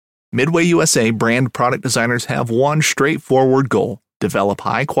Midway USA brand product designers have one straightforward goal: develop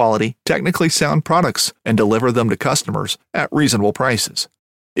high-quality, technically sound products and deliver them to customers at reasonable prices.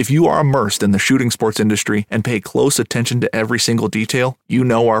 If you are immersed in the shooting sports industry and pay close attention to every single detail, you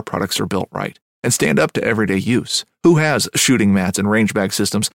know our products are built right and stand up to everyday use. Who has shooting mats and range bag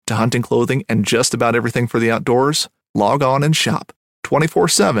systems to hunting clothing and just about everything for the outdoors? Log on and shop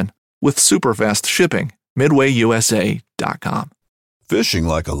 24/7 with super fast shipping. MidwayUSA.com. Fishing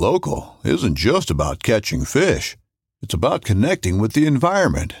like a local isn't just about catching fish. It's about connecting with the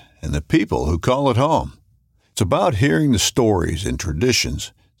environment and the people who call it home. It's about hearing the stories and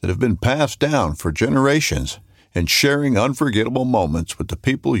traditions that have been passed down for generations and sharing unforgettable moments with the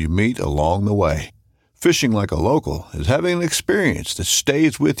people you meet along the way. Fishing like a local is having an experience that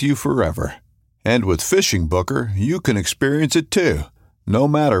stays with you forever. And with Fishing Booker, you can experience it too, no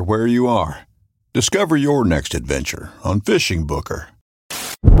matter where you are. Discover your next adventure on Fishing Booker.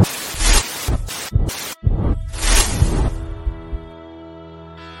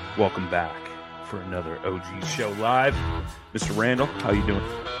 Welcome back for another OG Show Live. Mr. Randall, how you doing?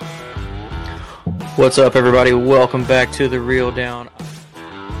 What's up, everybody? Welcome back to The Reel Down.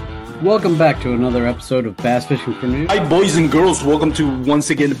 Welcome back to another episode of Bass Fishing for News. Hi, boys and girls. Welcome to, once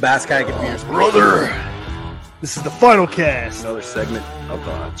again, the Bass Kayak and Beers. Brother, this is the final cast. Another segment of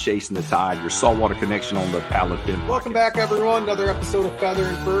Chasing the Tide, your saltwater connection on the Paddle and Fin. Welcome back, everyone. Another episode of Feather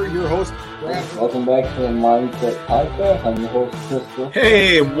and Fur. Your host, Brad. Welcome back to the Mindset Podcast. I'm your host, Crystal.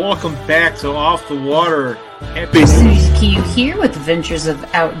 Hey, welcome back to Off the Water. Susie Q here with Adventures of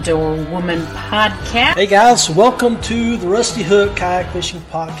Outdoor Woman podcast. Hey guys, welcome to the Rusty Hook Kayak Fishing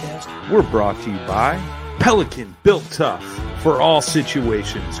Podcast. We're brought to you by Pelican, built tough for all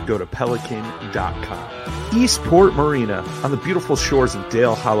situations. Go to pelican.com. Eastport Marina on the beautiful shores of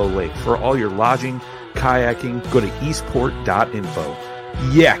Dale Hollow Lake. For all your lodging, kayaking, go to eastport.info.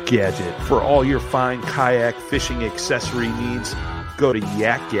 Yak Gadget. For all your fine kayak fishing accessory needs, go to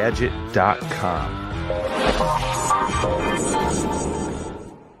yakgadget.com.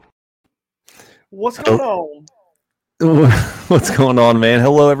 What's going on? What's going on, man?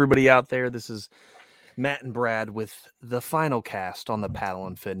 Hello, everybody out there. This is Matt and Brad with the final cast on the Paddle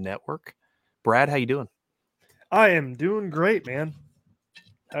and Fin Network. Brad, how you doing? I am doing great, man.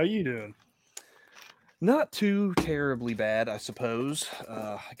 How are you doing? Not too terribly bad, I suppose.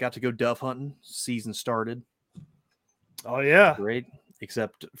 I got to go dove hunting. Season started. Oh, yeah. Great.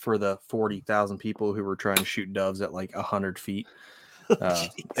 Except for the 40,000 people who were trying to shoot doves at like 100 feet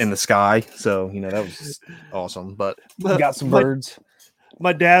in the sky. So, that was awesome. But we got some birds.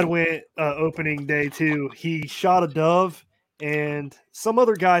 My dad went opening day too. He shot a dove, and some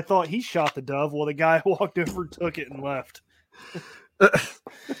other guy thought he shot the dove. Well, the guy walked over, took it, and left.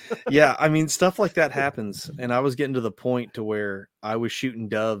 Yeah, I mean, stuff like that happens. And I was getting to the point to where I was shooting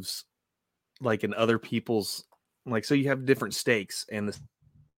doves like in other people's, like, so you have different stakes, and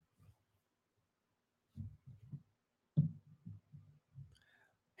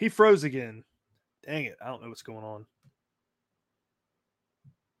He froze again. Dang it. I don't know what's going on.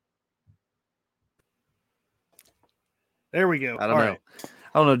 There we go. I don't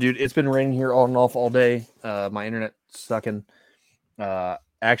know, dude. It's been raining here on and off all day. My internet's sucking.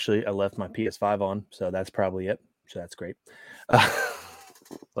 Actually, I left my PS5 on, so that's probably it. So that's great.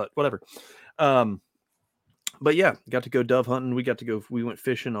 But whatever. But yeah, got to go dove hunting. We went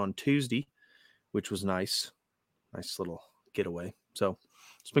fishing on Tuesday, which was nice. Nice little getaway. So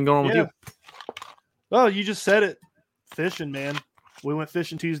what's been going on with you? Well, you just said it. Fishing, man. We went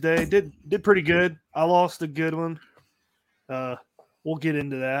fishing Tuesday. Did pretty good. I lost a good one. We'll get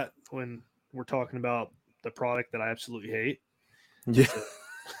into that when we're talking about the product that I absolutely hate. Yeah,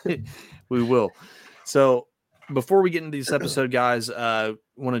 we will. So before we get into this episode, guys,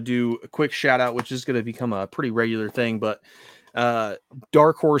 want to do a quick shout out, which is going to become a pretty regular thing, but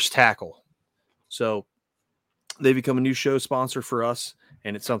Dark Horse Tackle. So they become a new show sponsor for us,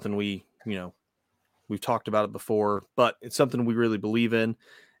 and it's something we've talked about it before, but it's something we really believe in,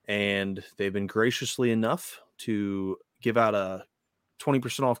 and they've been graciously enough to give out a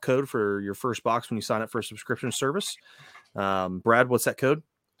 20% off code for your first box when you sign up for a subscription service. Brad, what's that code?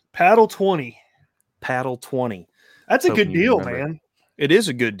 Paddle 20. Paddle 20. That's a good deal, man. It is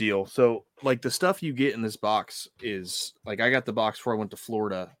a good deal. So, like, the stuff you get in this box is, like, I got the box before I went to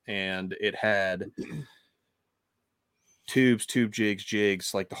Florida, and it had tubes, tube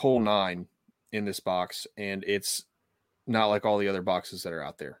jigs, like the whole nine in this box, and it's not like all the other boxes that are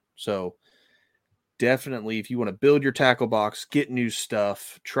out there. So definitely, if you want to build your tackle box, get new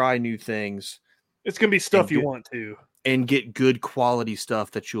stuff, try new things, it's going to be stuff you want to. And get good quality stuff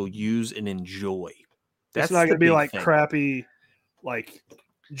that you'll use and enjoy. That's not going to be like crappy, like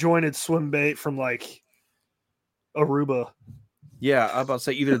jointed swim bait from like Aruba. Yeah, I'm about to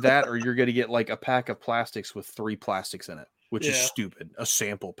say either that or you're going to get like a pack of plastics with 3 plastics in it, which is stupid. A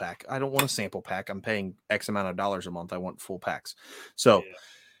sample pack. I don't want a sample pack. I'm paying X amount of dollars a month. I want full packs. So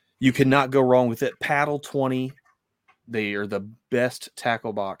you cannot go wrong with it. Paddle 20. They are the best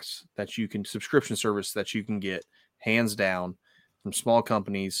tackle box that you can, subscription service that you can get, hands down, from small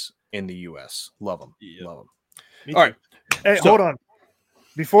companies in the U.S. Love them. Yep. Love them. All right. Hey, hold on.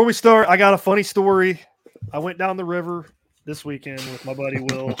 Before we start, I got a funny story. I went down the river this weekend with my buddy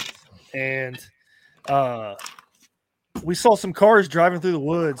Will, and we saw some cars driving through the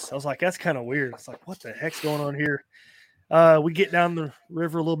woods. I was like, that's kind of weird. It's like, what the heck's going on here? We get down the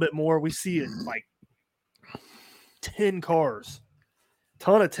river a little bit more. We see it like 10 cars,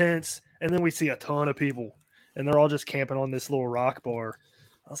 ton of tents, and then we see a ton of people, and they're all just camping on this little rock bar.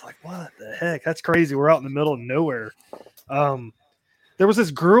 I was like, what the heck? That's crazy. We're out in the middle of nowhere. There was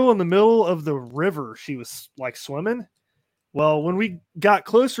this girl in the middle of the river. She was like swimming. Well, when we got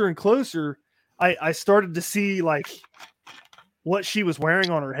closer and closer, I started to see like what she was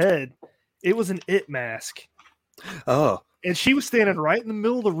wearing on her head. It was an it mask. Oh. And she was standing right in the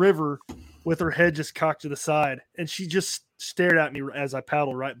middle of the river with her head just cocked to the side. And she just stared at me as I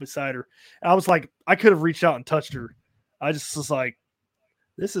paddled right beside her. I was like, I could have reached out and touched her. I just was like,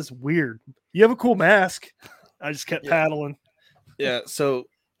 this is weird. You have a cool mask. I just kept paddling. Yeah. So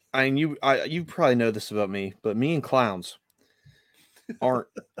you probably know this about me, but me and clowns aren't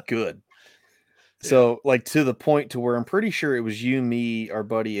good. So like to the point to where I'm pretty sure it was you, me, our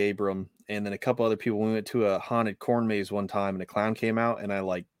buddy Abram, and then a couple other people. We went to a haunted corn maze one time and a clown came out and I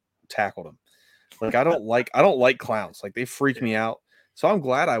like tackled him. Like I don't like clowns. Like they freak me out. So I'm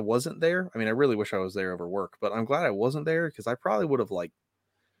glad I wasn't there. I mean, I really wish I was there over work, but I'm glad I wasn't there because I probably would have like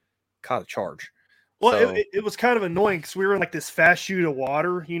caught a charge. Well, So, it was kind of annoying because we were in like this fast chute of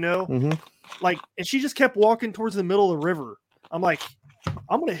water, you know, like, and she just kept walking towards the middle of the river. I'm like,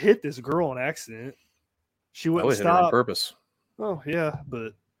 I'm gonna hit this girl on accident. She wouldn't hit her on stop. purpose. Oh yeah,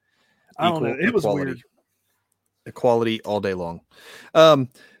 but I don't know. It was weird. Equality all day long. But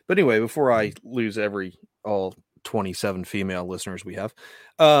anyway, before I lose all 27 female listeners we have,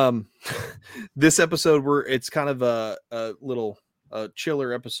 this episode it's kind of a little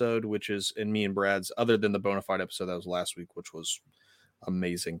chiller episode, which is in me and Brad's, other than the Bonafide episode that was last week, which was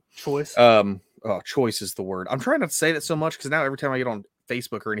amazing. Choice. Choice is the word. I'm trying not to say that so much because now every time I get on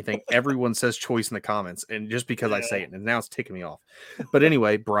Facebook or anything, everyone says choice in the comments, and just because I say it, and now it's ticking me off. But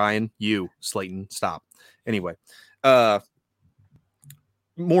anyway, Brian, Slayton, stop. Anyway, more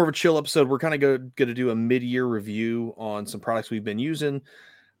of a chill episode. We're kind of going to do a mid-year review on some products we've been using,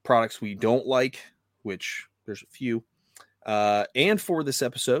 products we don't like, which there's a few. And for this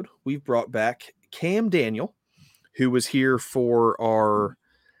episode, we've brought back Cam Daniel, who was here for our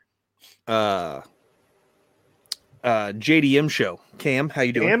JDM show. Cam, how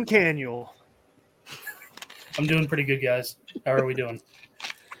you doing? Cam Daniel. I'm doing pretty good, guys. How are we doing?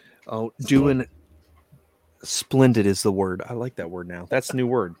 Oh, doing splendid is the word. I like that word now. That's the new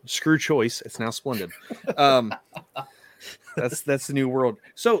word. Screw choice. It's now splendid. That's the new world.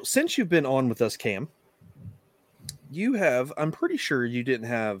 So since you've been on with us, Cam, you have, I'm pretty sure you didn't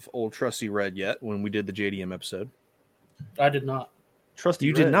have old Trusty Red yet when we did the JDM episode. I did not.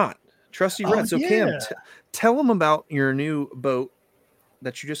 You did not. Trusty Red. So Cam, tell them about your new boat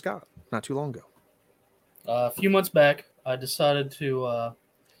that you just got not too long ago. A few months back, I decided to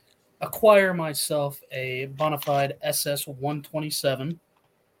acquire myself a Bonafide SS127,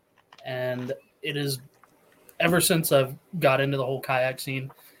 and it is, ever since I've got into the whole kayak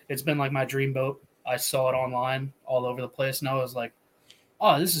scene, it's been like my dream boat. I saw it online all over the place, and I was like,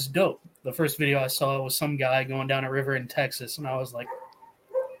 oh, this is dope. The first video I saw was some guy going down a river in Texas, and I was like,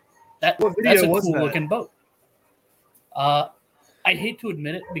 that's a cool-looking boat. I hate to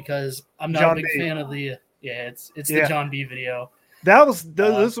admit it because I'm not a big fan of the it's the John B video.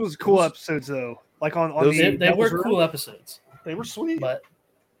 This was cool episodes though. Like they were cool episodes. They were sweet. But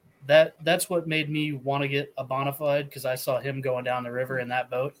that's what made me want to get a Bonafide, because I saw him going down the river in that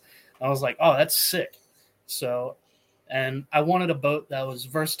boat. I was like, oh, that's sick. So, and I wanted a boat that was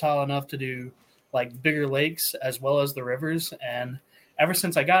versatile enough to do like bigger lakes as well as the rivers. And ever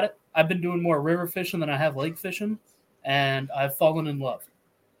since I got it, I've been doing more river fishing than I have lake fishing, and I've fallen in love.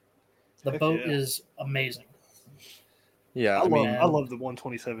 The boat is amazing. Yeah, I love the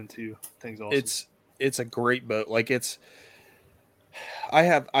 127 too. Thing's awesome. It's a great boat. Like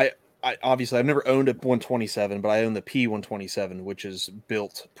I obviously I've never owned a 127, but I own the P127, which is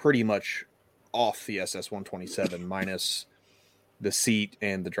built pretty much off the SS127 minus the seat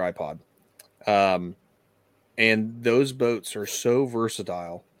and the dry pod. And those boats are so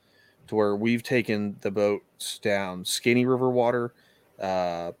versatile to where we've taken the boats down skinny river water,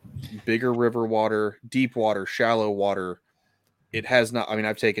 bigger river water, deep water, shallow water. It has not, I mean,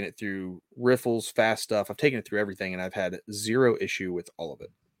 I've taken it through riffles, fast stuff. I've taken it through everything, and I've had zero issue with all of it.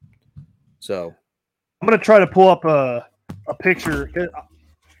 So I'm going to try to pull up a picture.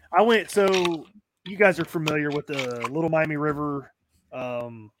 I went, so you guys are familiar with the Little Miami River.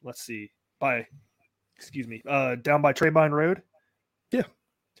 Let's see, down by Treybine Road. Yeah.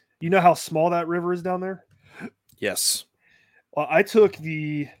 You know how small that river is down there? yes, Well, I took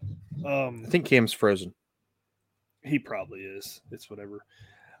the, I think Cam's frozen. he probably is. It's whatever.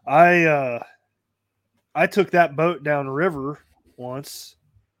 I took that boat down river once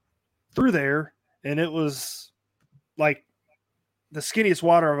through there, and it was like the skinniest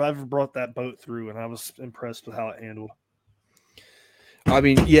water I've ever brought that boat through, and I was impressed with how it handled. I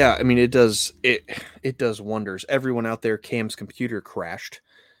mean, yeah, I mean, it does wonders. Everyone out there, Cam's computer crashed.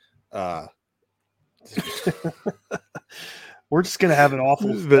 We're just gonna have an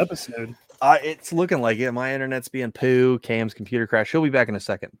awful episode. It's looking like it. My internet's being poo. Cam's computer crashed. He'll be back in a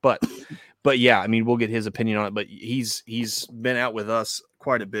second, but yeah, I mean, we'll get his opinion on it. But he's been out with us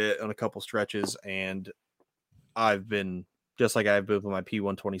quite a bit on a couple stretches, and I've been just like I've been with my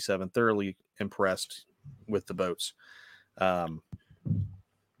P127, thoroughly impressed with the boats.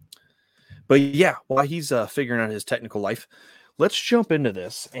 But yeah, while he's figuring out his technical life, let's jump into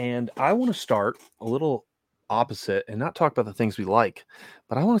this. And I want to start a little opposite and not talk about the things we like,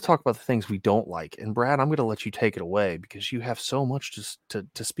 but I want to talk about the things we don't like. And Brad, I'm going to let you take it away because you have so much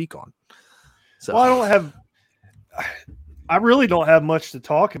to speak on. So Well, I really don't have much to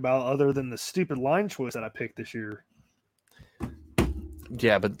talk about other than the stupid line choice that I picked this year.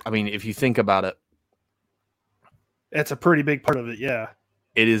 Yeah, but I mean, if you think about it, it's a pretty big part of it. Yeah.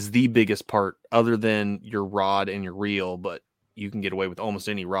 It is the biggest part other than your rod and your reel, but you can get away with almost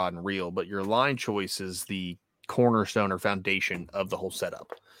any rod and reel, but your line choice is the cornerstone or foundation of the whole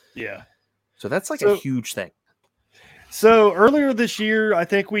setup. Yeah. So that's like a huge thing. So earlier this year, I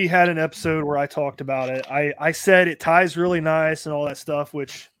think we had an episode where I talked about it. I said it ties really nice and all that stuff,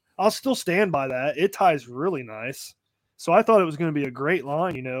 which I'll still stand by that. It ties really nice. So I thought it was going to be a great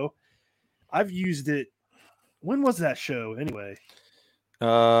line, you know. I've used it. When was that show anyway?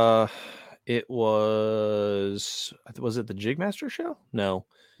 It was it the Jigmaster show? No,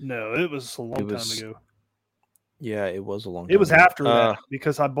 it was a long time ago. Yeah, it was a long time It was ago. after that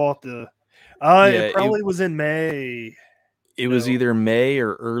because I bought the it probably was in May. It was either May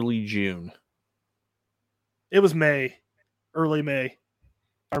or early June. It was May. Early May.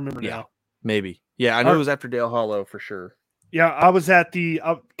 I remember now. Maybe. Yeah, I know it was after Dale Hollow for sure. Yeah, I was at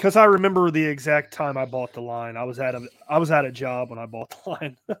because I remember the exact time I bought the line. I was at a job when I bought the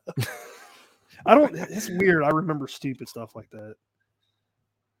line. It's weird. I remember stupid stuff like that.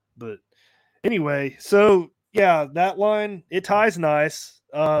 But anyway, so yeah, that line, it ties nice.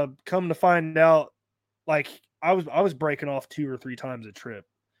 Come to find out, like I was breaking off 2 or 3 times a trip.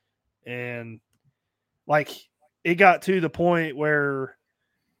 And like it got to the point where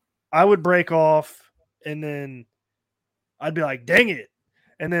I would break off and then I'd be like, dang it.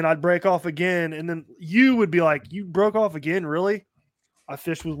 And then I'd break off again. And then you would be like, you broke off again? Really? I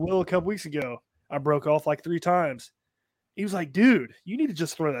fished with Will a couple weeks ago. I broke off like 3 times. He was like, dude, you need to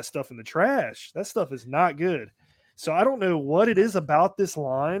just throw that stuff in the trash. That stuff is not good. So I don't know what it is about this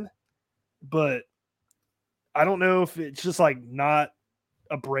line, but I don't know if it's just like not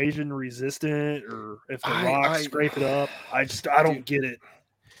abrasion resistant or if the rocks scrape it up. I don't get it.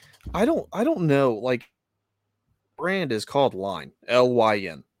 I don't know. Like, brand is called Line,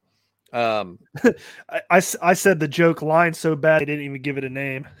 Lyn. I said the joke line so bad I didn't even give it a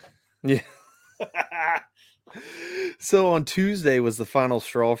name. Yeah. So on Tuesday was the final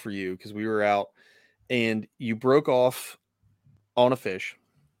straw for you because we were out and you broke off on a fish.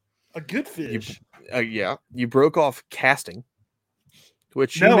 A good fish. You broke off casting,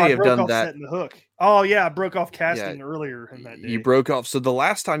 which you may have done that. Setting the hook. Oh yeah, I broke off casting earlier in that day. You broke off. So the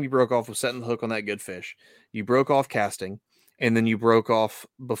last time you broke off was setting the hook on that good fish. You broke off casting, and then you broke off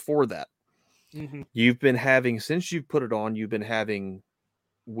before that. Mm-hmm. You've been having, since you've put it on, you've been having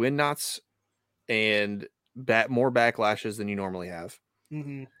wind knots and more backlashes than you normally have.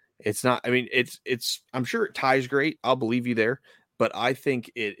 Mm-hmm. It's not, I mean, it's, I'm sure it ties great. I'll believe you there, but I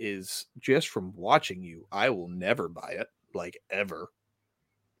think it is just from watching you. I will never buy it, like ever.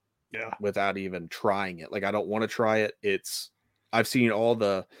 Yeah. Without even trying it. Like, I don't want to try it. I've seen all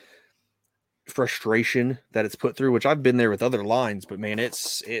the frustration that it's put through, which I've been there with other lines, but man, it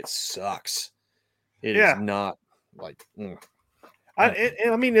sucks. It is not like,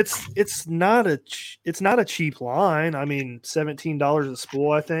 I mean, it's not a cheap line. I mean, $17 a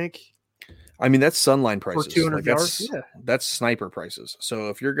spool, I think. I mean, that's Sunline prices. For 200 yards? That's sniper prices. So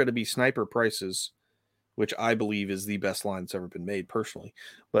if you're going to be sniper prices, which I believe is the best line that's ever been made personally,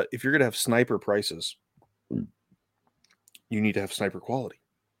 but if you're going to have sniper prices, you need to have sniper quality.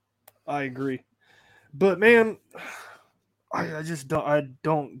 I agree. But man, I just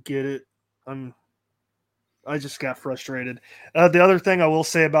don't get it. I just got frustrated. The other thing I will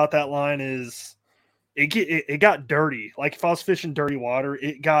say about that line is it got dirty. Like if I was fishing dirty water,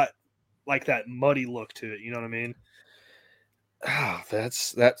 it got like that muddy look to it. You know what I mean? Oh,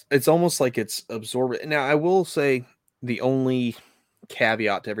 that's it's almost like it's absorbent. Now I will say the only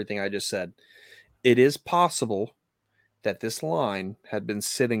caveat to everything I just said, it is possible that this line had been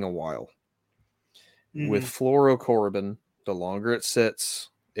sitting a while. With fluorocarbon, the longer it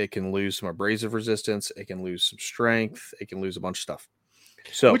sits, it can lose some abrasive resistance, it can lose some strength, it can lose a bunch of stuff.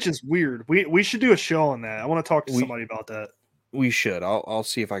 So, which is weird. We should do a show on that. I want to talk to somebody about that. We should. I'll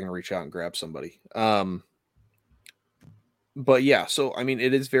see if I can reach out and grab somebody. But yeah, so I mean,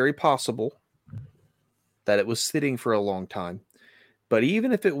 it is very possible that it was sitting for a long time. But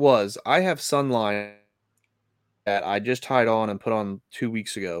even if it was, I have Sunline that I just tied on and put on 2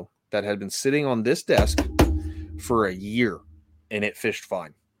 weeks ago that had been sitting on this desk for a year, and it fished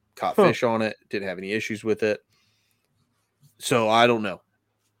fine. Caught fish on it, didn't have any issues with it. So I don't know.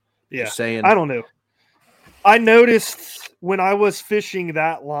 Yeah, just saying. I don't know. I noticed when I was fishing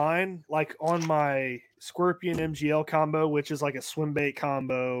that line, like on my Scorpion MGL combo, which is like a swim bait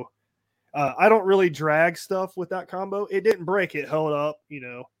combo. I don't really drag stuff with that combo. It didn't break; it held up, you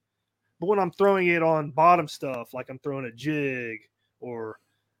know. But when I'm throwing it on bottom stuff, like I'm throwing a jig or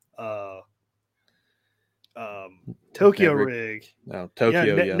Tokyo rig. No,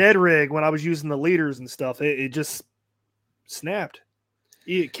 Tokyo, yeah. Ned rig, when I was using the leaders and stuff, it just snapped.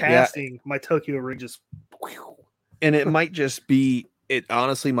 Casting, my Tokyo rig just. And it might just be, it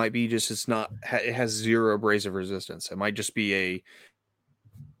honestly might be just, it has zero abrasive resistance. It might just be a.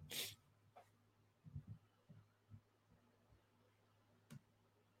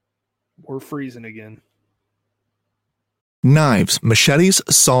 We're freezing again. Knives, machetes,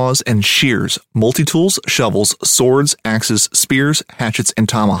 saws, and shears, multi-tools, shovels, swords, axes, spears, hatchets, and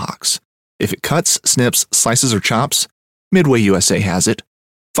tomahawks. If it cuts, snips, slices, or chops, Midway USA has it.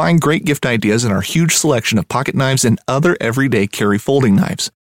 Find great gift ideas in our huge selection of pocket knives and other everyday carry folding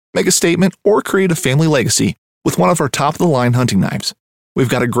knives. Make a statement or create a family legacy with one of our top-of-the-line hunting knives. We've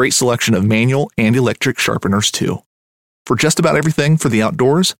got a great selection of manual and electric sharpeners, too. For just about everything for the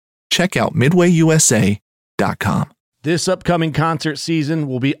outdoors, check out MidwayUSA.com. This upcoming concert season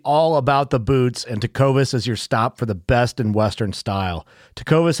will be all about the boots, and Tecovas is your stop for the best in Western style.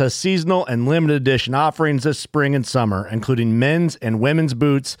 Tecovas has seasonal and limited edition offerings this spring and summer, including men's and women's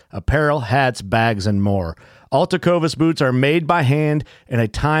boots, apparel, hats, bags, and more. All Tecovas boots are made by hand in a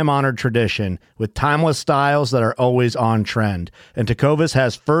time-honored tradition with timeless styles that are always on trend. And Tecovas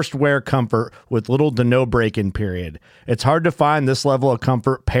has first wear comfort with little to no break-in period. It's hard to find this level of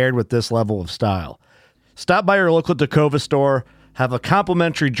comfort paired with this level of style. Stop by your local Tecovas store, have a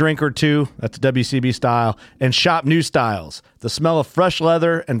complimentary drink or two, that's WCB style, and shop new styles. The smell of fresh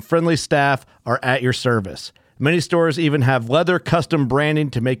leather and friendly staff are at your service. Many stores even have leather custom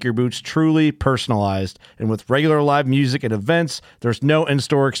branding to make your boots truly personalized. And with regular live music and events, there's no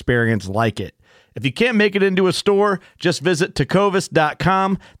in-store experience like it. If you can't make it into a store, just visit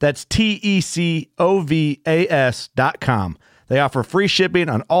tecovas.com. That's TECOVAS.com. They offer free shipping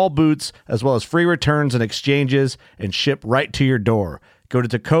on all boots, as well as free returns and exchanges, and ship right to your door. Go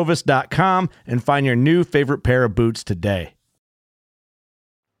to tecovas.com and find your new favorite pair of boots today.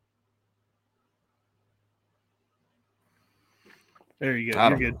 There you go.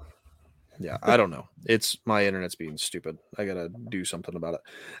 You're good. Yeah, I don't know. It's my internet's being stupid. I gotta do something about it.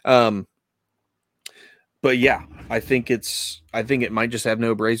 But yeah, I think it might just have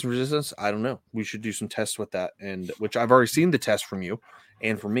no abrasive resistance. I don't know. We should do some tests with that, and which I've already seen the test from you.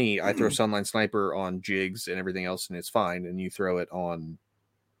 And for me, I throw Sunline Sniper on jigs and everything else, and it's fine. And you throw it on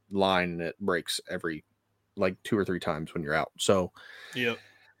line, and it breaks every like 2 or 3 times when you're out. So, yep.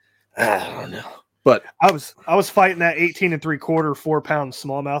 I don't know. But I was fighting that 18 3/4 4-pound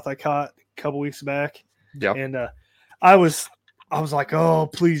smallmouth I caught a couple weeks back. Yeah, and I was like, oh,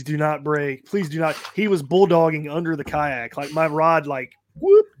 please do not break. Please do not. He was bulldogging under the kayak. Like my rod, like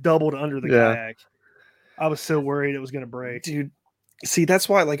whoop, doubled under the kayak. I was so worried it was going to break. Dude, see, that's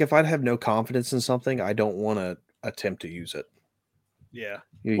why, like, if I'd have no confidence in something, I don't want to attempt to use it. Yeah.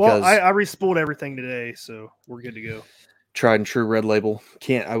 Because well, I re-spooled everything today, so we're good to go. Tried and true Red Label.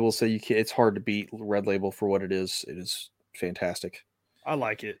 I will say you can't. It's hard to beat Red Label for what it is. It is fantastic. I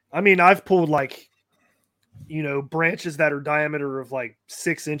like it. I mean, I've pulled like, branches that are diameter of like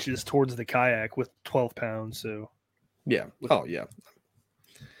 6 inches towards the kayak with 12 pounds. So yeah. Oh yeah.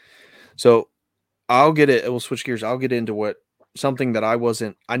 So I'll get it. We'll switch gears. I'll get into something that I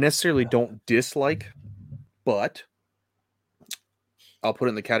necessarily don't dislike, but I'll put it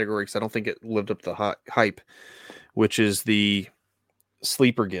in the category because I don't think it lived up to the hype, which is the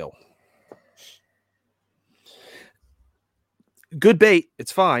sleeper gill. Good bait.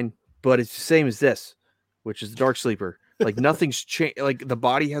 It's fine, but it's the same as this, which is the dark sleeper. Like nothing's changed. Like the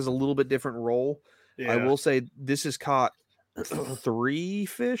body has a little bit different role. Yeah. I will say this has caught 3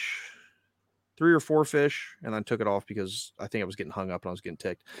 or 4 fish, and I took it off because I think I was getting hung up and I was getting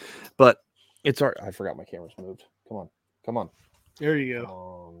ticked. But it's I forgot my camera's moved. Come on. There you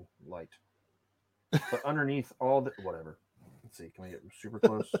go. Light. But underneath all the whatever. Let's see. Can we get super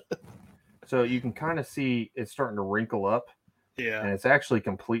close? So you can kind of see it's starting to wrinkle up. Yeah. And it's actually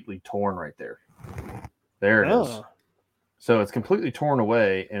completely torn right there. There it is. So it's completely torn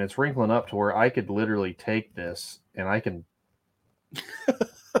away and it's wrinkling up to where I could literally take this and I can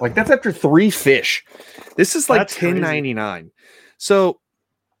like that's after 3 fish. This is like $10.99. So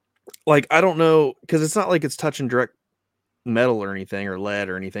like I don't know, because it's not like it's touching direct metal or anything or lead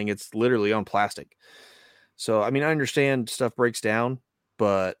or anything. It's literally on plastic. So I mean I understand stuff breaks down,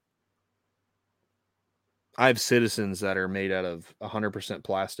 but I have citizens that are made out of 100%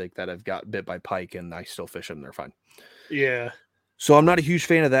 plastic that have got bit by pike and I still fish them. They're fine. Yeah. So I'm not a huge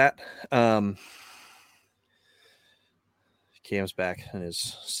fan of that. Cam's back in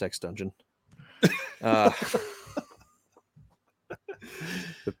his sex dungeon. The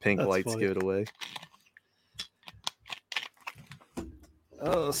pink That's lights funny. Give it away.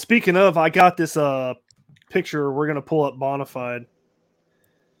 Speaking of, I got this picture. We're going to pull up Bonafide.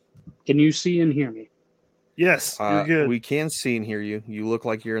 Can you see and hear me? Yes, you're good. We can see and hear you. You look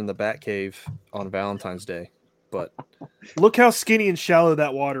like you're in the Batcave on Valentine's Day, but look how skinny and shallow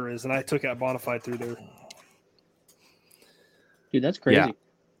that water is, and I took out Bonafide through there. Dude, that's crazy. Yeah.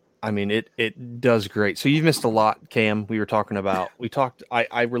 I mean, it does great. So you've missed a lot, Cam.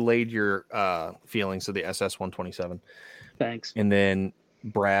 I relayed your feelings of the SS127. Thanks. And then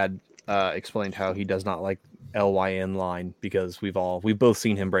Brad explained how he does not like LYN line because we've both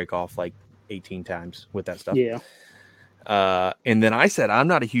seen him break off like 18 times with that stuff. Yeah. And then I said, I'm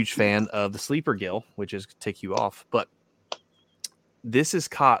not a huge fan of the sleeper gill, which is take you off, but this has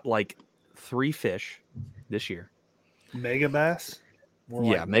caught like 3 fish this year. Mega bass?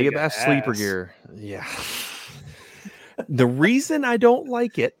 Yeah. Mega bass sleeper gear. Yeah. The reason I don't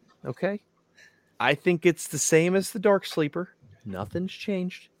like it. Okay. I think it's the same as the dark sleeper. Nothing's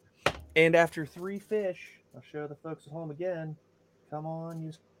changed. And after 3 fish, I'll show the folks at home again. Come on,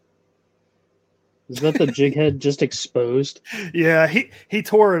 use. Is that the jig head just exposed? Yeah, he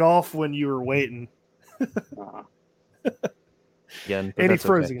tore it off when you were waiting. Again, and he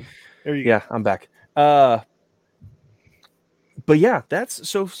froze again. There you go. Yeah, I'm back. But yeah, that's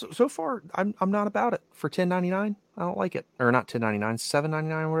so far. I'm not about it for $10.99. I don't like it, or not $10.99,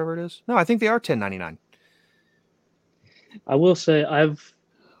 $7.99, whatever it is. No, I think they are $10.99. I will say I've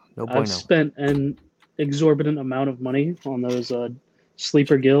spent an exorbitant amount of money on those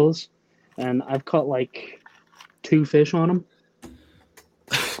sleeper gills. And I've caught like 2 fish on them.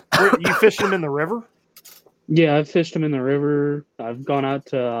 You fished them in the river? Yeah, I've fished them in the river. I've gone out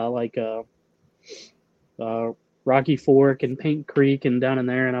to Rocky Fork and Paint Creek and down in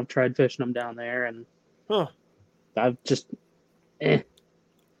there, and I've tried fishing them down there. And I've just,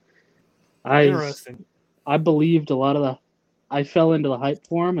 Interesting. I believed a lot of I fell into the hype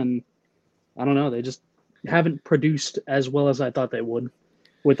for them, and I don't know, they just haven't produced as well as I thought they would.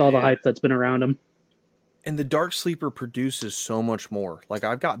 With all the hype that's been around him. And the dark sleeper produces so much more. Like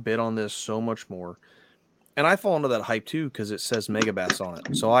I've got bit on this so much more. And I fall into that hype too because it says Megabass on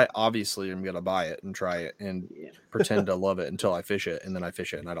it. So I obviously am going to buy it and try it and pretend to love it until I fish it. And then I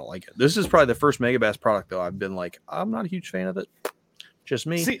fish it and I don't like it. This is probably the first Megabass product though. I've been like, I'm not a huge fan of it. Just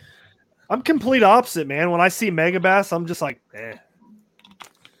me. See, I'm complete opposite, man. When I see Megabass, I'm just like, eh.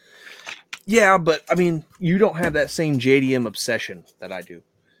 Yeah, but I mean, you don't have that same JDM obsession that I do.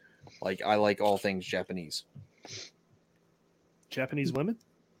 Like, I like all things Japanese. Japanese women?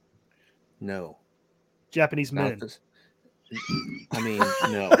 No. Japanese men. I mean,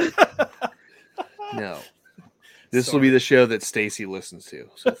 no. No. This will be the show that Stacy listens to,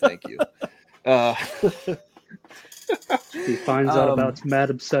 so thank you. He finds out about his mad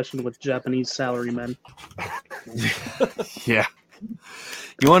obsession with Japanese salarymen. Yeah.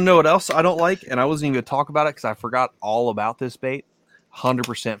 You want to know what else I don't like? And I wasn't even going to talk about it because I forgot all about this bait.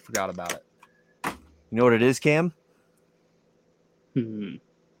 100% forgot about it. You know what it is, Cam?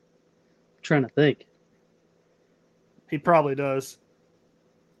 Trying to think. He probably does.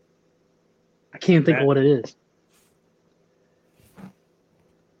 I can't think of what it is.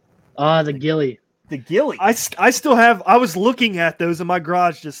 The gilly. The gilly. I still have. I was looking at those in my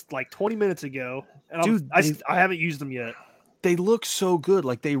garage just like 20 minutes ago, and Dude, I haven't used them yet. They look so good,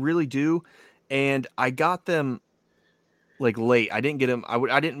 like they really do. And I got them like late. I didn't get them. I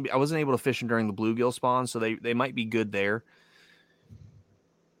wasn't able to fish them during the bluegill spawn, so they might be good there.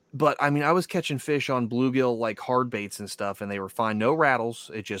 But I mean, I was catching fish on bluegill like hard baits and stuff, and they were fine. No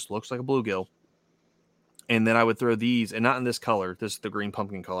rattles. It just looks like a bluegill. And then I would throw these, and not in this color. This is the green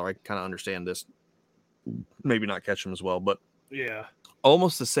pumpkin color. I kind of understand this. Maybe not catch them as well, but yeah,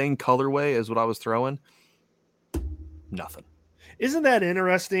 almost the same colorway as what I was throwing. Nothing. Isn't that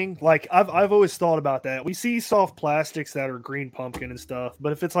interesting? Like I've always thought about that. We see soft plastics that are green pumpkin and stuff,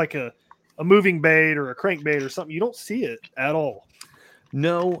 but if it's like a moving bait or a crankbait or something, you don't see it at all.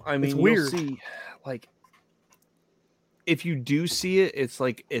 No, I mean, it's weird. You'll see, like, if you do see it, it's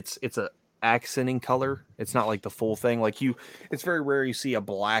like it's a accenting color. It's not like the full thing. Like it's very rare you see a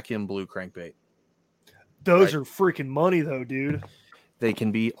black and blue crankbait. Those are freaking money, though, dude. They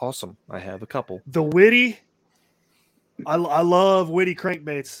can be awesome. I have a couple. The Witty, I love Witty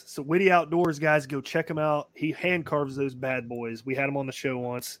crankbaits. So Witty Outdoors, guys, go check him out. He hand carves those bad boys. We had him on the show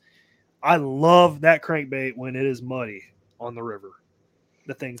once. I love that crankbait when it is muddy on the river.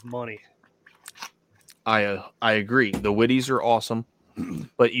 The thing's money. I agree. The Witties are awesome,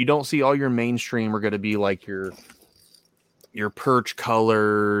 but you don't see all your mainstream are going to be like your perch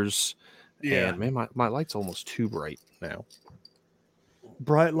colors. Yeah, and man, my light's almost too bright now.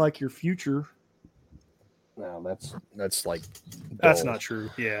 Bright like your future. No, that's like that's not true.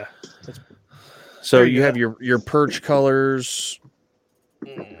 Yeah. So you have your perch colors,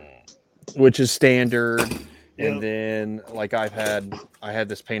 which is standard, and then like I had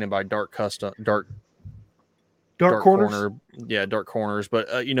this painted by Dark Corners. Dark Corners, but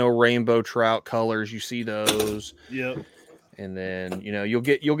rainbow trout colors. You see those. Yep. And then you'll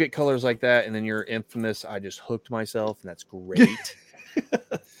get colors like that, and then your infamous. I just hooked myself, and that's great.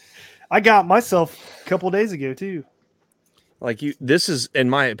 I got myself a couple of days ago too. This is, in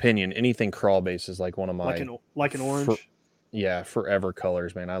my opinion, anything crawl base is like one of my like an orange. Forever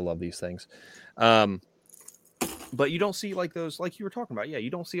colors, man. I love these things. But you don't see like those, like you were talking about. Yeah,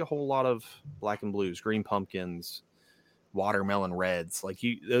 you don't see a whole lot of black and blues, green pumpkins, watermelon reds. Like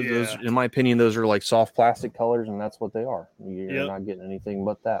those, in my opinion, those are like soft plastic colors, and that's what they are. You're not getting anything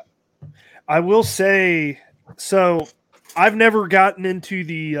but that. I will say, so I've never gotten into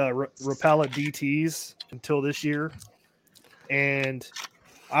the Rapala DTs until this year, and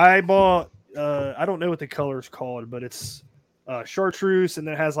I bought I don't know what the color is called, but it's chartreuse, and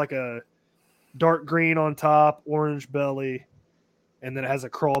it has like a dark green on top, orange belly, and then it has a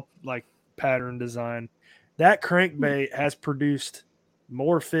crawl like pattern design. That crankbait has produced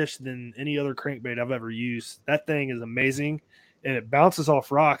more fish than any other crankbait I've ever used. That thing is amazing, and it bounces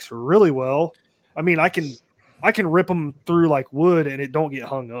off rocks really well. I mean, I can rip them through like wood, and it don't get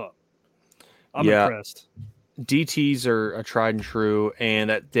hung up. I'm impressed. DTs are a tried and true. And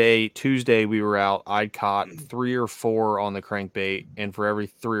that day, Tuesday, we were out. I caught 3 or 4 on the crankbait, and for every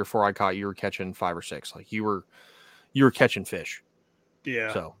 3 or 4 I caught, you were catching 5 or 6. Like you were catching fish.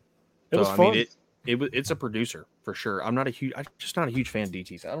 Yeah. So it was fun. I mean, it's a producer for sure. I'm just not a huge fan of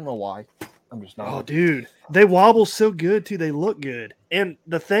DTs. I don't know why. I'm just not. Oh, dude, they wobble so good too. They look good. And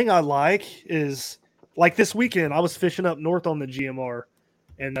the thing I like is, like this weekend, I was fishing up north on the GMR,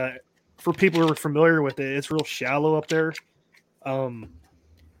 and for people who are familiar with it, it's real shallow up there.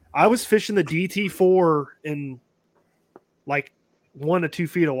 I was fishing the DT4 in like 1 to 2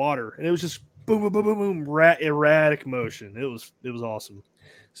 feet of water, and it was just boom, boom, boom, boom, boom, erratic motion. It was awesome.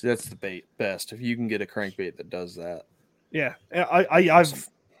 So that's the best if you can get a crankbait that does that. Yeah, I've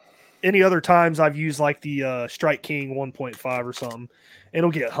any other times I've used like the Strike King 1.5 or something. It'll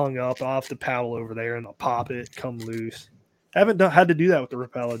get hung up. I'll have to paddle over there and I'll pop it, come loose. Haven't had to do that with the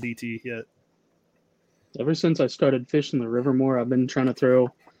Rapala DT yet. Ever since I started fishing the river more, I've been trying to throw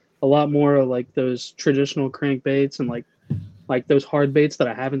a lot more of like those traditional crankbaits and like those hard baits that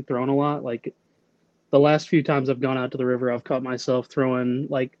I haven't thrown a lot. Like the last few times I've gone out to the river, I've caught myself throwing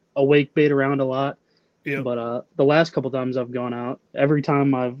like a wake bait around a lot. Yeah. But the last couple times I've gone out, every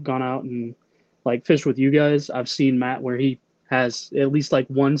time I've gone out and like fished with you guys, I've seen Matt where he has at least like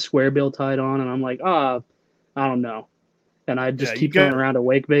one square bill tied on, and I'm like, I don't know. And I just keep throwing around a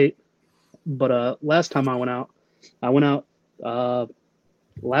wake bait. But last time I went out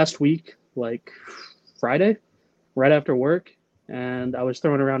last week, like Friday, right after work, and I was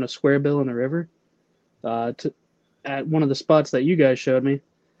throwing around a square bill in the river. at one of the spots that you guys showed me,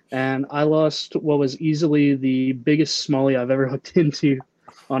 and I lost what was easily the biggest smallie I've ever hooked into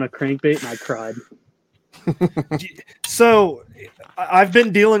on a crankbait, and I cried. So I've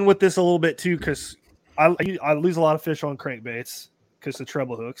been dealing with this a little bit too, because I lose a lot of fish on crankbaits because of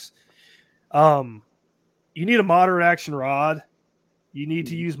treble hooks. You need a moderate action rod. You need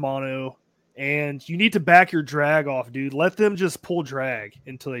to use mono, and you need to back your drag off, dude. Let them just pull drag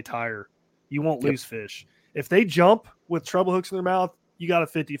until they tire. You won't lose fish. If they jump with treble hooks in their mouth, you got a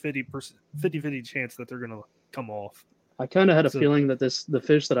 50-50 chance that they're going to come off. I kind of had a feeling that the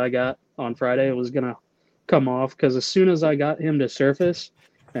fish that I got on Friday was going to come off, because as soon as I got him to surface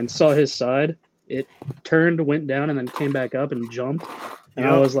and saw his side, it turned, went down, and then came back up and jumped. And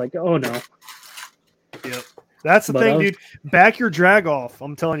I was like, oh no. Yep. That's the thing, dude. Back your drag off.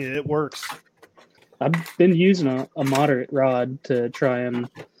 I'm telling you, it works. I've been using a moderate rod to try and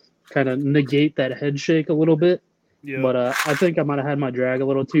kind of negate that head shake a little bit. Yeah. But I think I might have had my drag a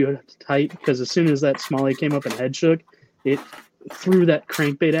little too tight, because as soon as that smallie came up and head shook, it threw that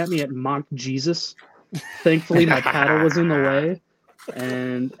crankbait at me. It mocked Jesus. Thankfully, my paddle was in the way,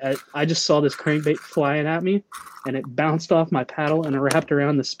 and I just saw this crankbait flying at me, and it bounced off my paddle and it wrapped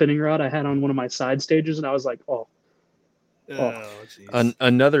around the spinning rod I had on one of my side stages, and I was like, oh.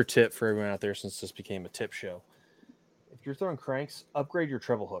 Another tip for everyone out there, since this became a tip show: if you're throwing cranks, upgrade your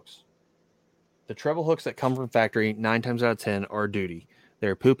treble hooks. The treble hooks that come from factory 9 times out of 10 are duty.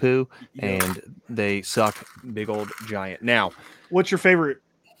 They're poo-poo, and they suck big old giant. Now, what's your favorite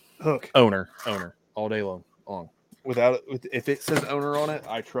hook? Owner, all day long. If it says owner on it,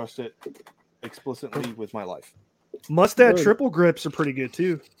 I trust it explicitly with my life. Mustad triple grips are pretty good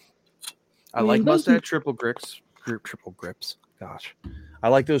too. I like Mustad triple grips. Gosh, I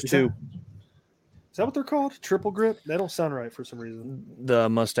like those too. Is that what they're called? Triple grip? They don't sound right for some reason. The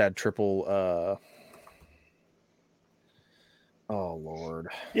Mustad triple. Oh Lord.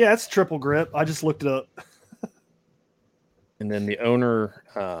 Yeah, it's triple grip. I just looked it up. And then the owner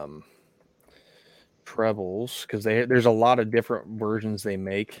trebles, because there's a lot of different versions they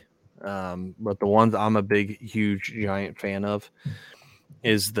make. But the ones I'm a big, huge, giant fan of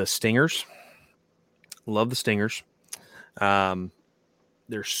is the Stingers. Love the Stingers.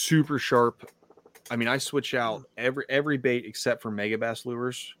 They're super sharp. I mean, I switch out every bait except for Megabass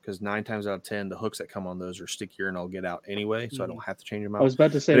lures, because 9 times out of 10, the hooks that come on those are stickier and I'll get out anyway, so I don't have to change them out. I was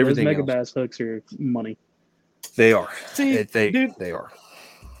about to say, those Megabass hooks are money. They are. See, dude, they are.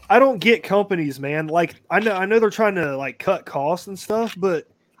 I don't get companies, man. Like, I know they're trying to like cut costs and stuff, but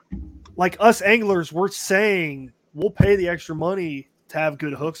like us anglers, we're saying we'll pay the extra money to have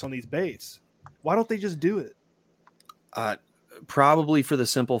good hooks on these baits. Why don't they just do it? Probably for the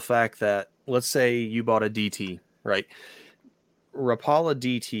simple fact that, let's say you bought a DT, right? Rapala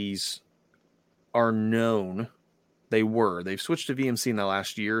DTs are known. They've switched to VMC in the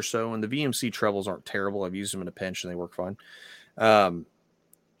last year or so, and the VMC trebles aren't terrible. I've used them in a pinch and they work fine.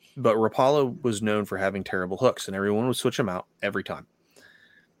 But Rapala was known for having terrible hooks, and everyone would switch them out every time.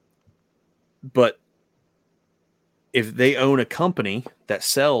 But if they own a company that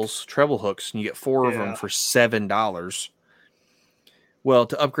sells treble hooks and you get 4 of them for $7, well,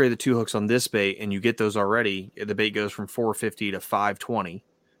 to upgrade the 2 hooks on this bait and you get those already, the bait goes from $4.50 to $5.20,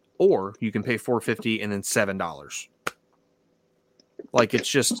 or you can pay $4.50 and then $7. Like, it's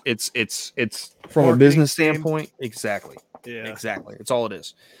just it's from a business standpoint, exactly. Yeah, exactly. It's all it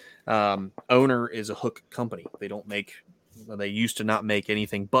is. Owner is a hook company. They used to not make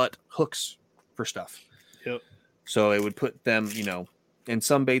anything but hooks for stuff. Yep. So it would put them, and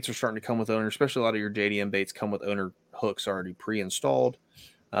some baits are starting to come with owner, especially a lot of your JDM baits come with owner hooks already pre-installed.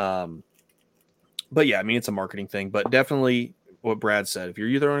 But yeah, I mean, it's a marketing thing, but definitely what Brad said, if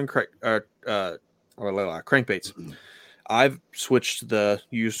you're throwing crankbaits, I've switched to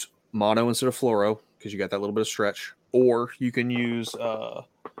use mono instead of fluoro, because you got that little bit of stretch, or you can use I've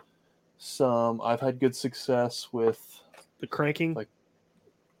had good success with the cranking.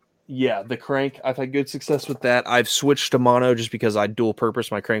 The crank. I've had good success with that. I've switched to mono just because I dual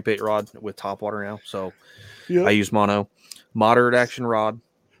purpose my crankbait rod with top water now. So I use mono, moderate action rod,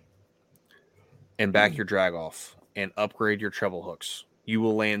 and back your drag off and upgrade your treble hooks. You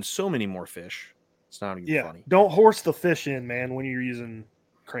will land so many more fish. It's not even funny. Don't horse the fish in, man, when you're using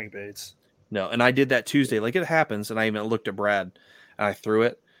crankbaits. No, and I did that Tuesday. Like, it happens, and I even looked at Brad, and I threw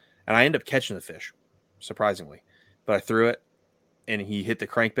it, and I ended up catching the fish, surprisingly. But I threw it, and he hit the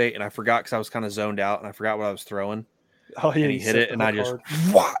crankbait, and I forgot because I was kind of zoned out, and I forgot what I was throwing. Oh, yeah, and he hit it, and I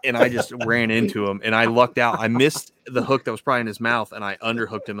just ran into him, and I lucked out. I missed the hook that was probably in his mouth, and I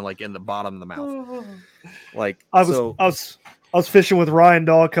underhooked him in the bottom of the mouth. I was I was fishing with Ryan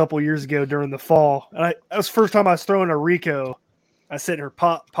Dahl a couple years ago during the fall. And that was the first time I was throwing a Rico. I sent her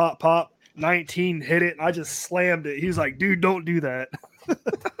pop, pop, pop. 19 hit it, and I just slammed it. He was like, dude, don't do that.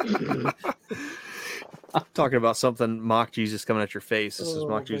 Talking about something mock Jesus coming at your face. This is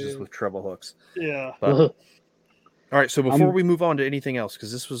mock Jesus man. with treble hooks. Yeah. But, all right, so before we move on to anything else,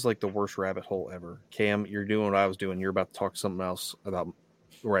 because this was like the worst rabbit hole ever. Cam, you're doing what I was doing. You're about to talk something else about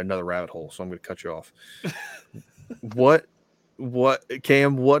we're at another rabbit hole, so I'm going to cut you off. What,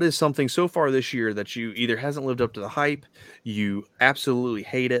 Cam, what is something so far this year that you either hasn't lived up to the hype, you absolutely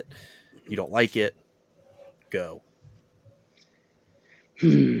hate it, you don't like it? Go.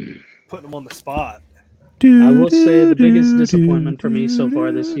 Putting them on the spot. I will say the biggest disappointment for me so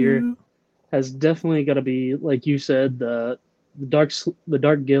far this year has definitely got to be, like you said, the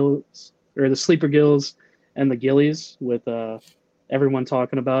dark gills, or the sleeper gills and the gillies, with everyone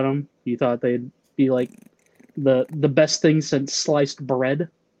talking about them. You thought they'd be like the best thing since sliced bread,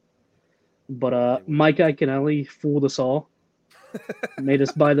 but Mike Iaconelli fooled us all. Made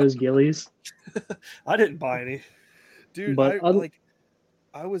us buy those gillies. I didn't buy any, dude. But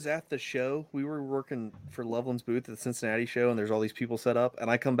I was at the show. We were working for Loveland's booth at the Cincinnati show, and there's all these people set up. And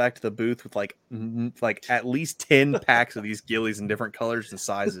I come back to the booth with like at least 10 packs of these gillies in different colors and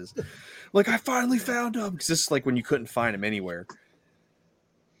sizes. Like, I finally found them, because this is like when you couldn't find them anywhere.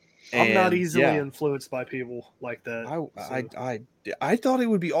 I'm not easily influenced by people like that. I thought it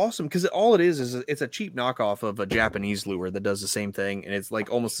would be awesome, because all it is it's a cheap knockoff of a Japanese lure that does the same thing, and it's like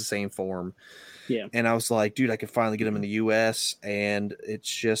almost the same form. Yeah. And I was like, dude, I could finally get them in the US, and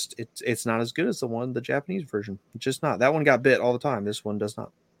it's not as good as the Japanese version. It's just not. That one got bit all the time. This one does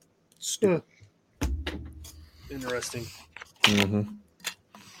not. Stupid. Interesting. Mm-hmm.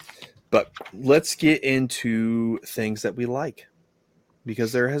 But let's get into things that we like,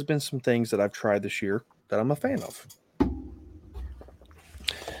 because there has been some things that I've tried this year that I'm a fan of.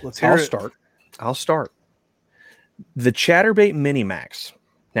 I'll start. The Chatterbait Mini Max.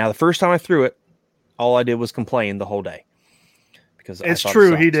 Now, the first time I threw it, all I did was complain the whole day, because it's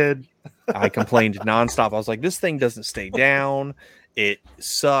true. He did. I complained nonstop. I was like, this thing doesn't stay down. It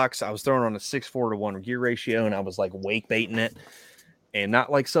sucks. I was throwing on a 6:4 to 1 gear ratio, and I was like wake baiting it, and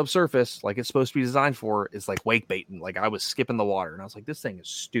not like subsurface like it's supposed to be designed for. It's like wake baiting. Like, I was skipping the water, and I was like, this thing is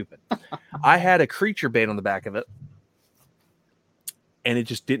stupid. I had a creature bait on the back of it, and it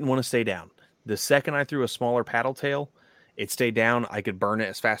just didn't want to stay down. The second I threw a smaller paddle tail, it stayed down. I could burn it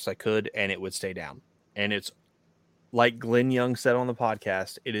as fast as I could, and it would stay down. And it's like Glenn Young said on the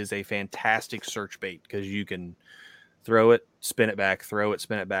podcast, it is a fantastic search bait, because you can throw it, spin it back, throw it,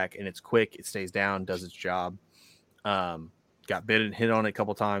 spin it back, and it's quick. It stays down, does its job. Got bit and hit on it a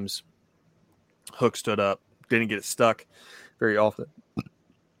couple times. Hook stood up, didn't get it stuck very often.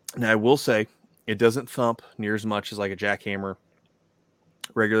 Now, I will say it doesn't thump near as much as like a jackhammer,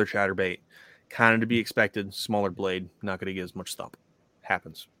 regular chatterbait. Kind of to be expected. Smaller blade, not going to get as much thump.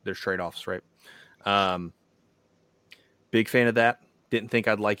 Happens. There's trade-offs, right? Big fan of that. Didn't think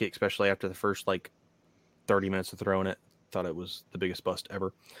I'd like it, especially after the first 30 minutes of throwing it. Thought it was the biggest bust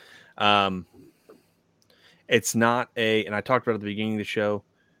ever. It's not and I talked about it at the beginning of the show,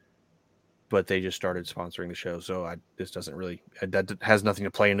 but they just started sponsoring the show, so this doesn't really, that has nothing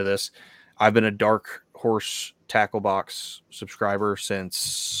to play into this. I've been a Dark Horse Tackle Box subscriber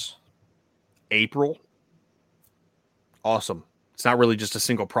since April. Awesome. It's not really just a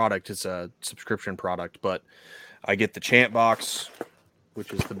single product, it's a subscription product, but I get the Champ box,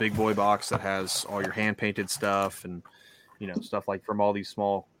 which is the big boy box that has all your hand painted stuff and stuff like from all these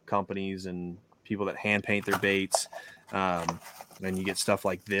small companies and people that hand paint their baits. And you get stuff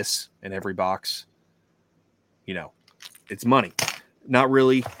like this in every box. It's money, not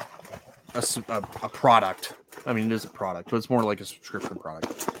really a product. I mean, it is a product, but it's more like a subscription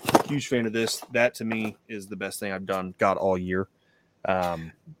product. Huge fan of this. That to me is the best thing I've got all year.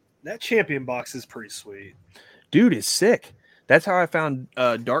 That Champion box is pretty sweet. Dude, it's sick. That's how I found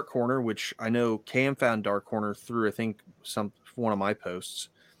Dark Corner, which I know Cam found Dark Corner through, I think, one of my posts.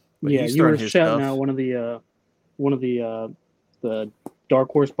 But yeah, you were shouting out one of the Dark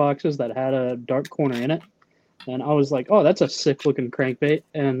Horse boxes that had a Dark Corner in it, and I was like, "Oh, that's a sick looking crankbait."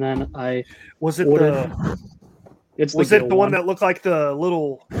 And then I ordered. Was it the one that looked like the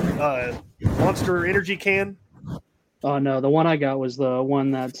little Monster Energy can? Oh no, the one I got was the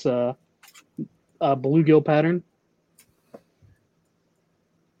one that's a bluegill pattern,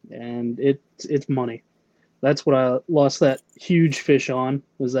 and it's money. That's what I lost that huge fish on,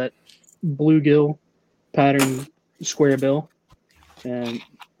 was that bluegill pattern square bill, and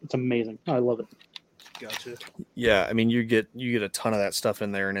it's amazing. I love it. Gotcha. Yeah, I mean, you get a ton of that stuff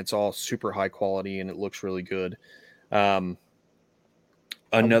in there, and it's all super high quality, and it looks really good.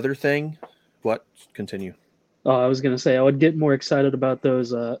 Another thing, what? Continue. Oh, I was gonna say I would get more excited about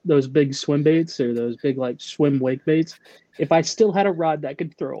those big swim baits or those big like swim wake baits if I still had a rod that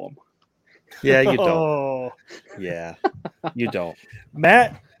could throw them. Yeah, you don't. Oh, Yeah, you don't.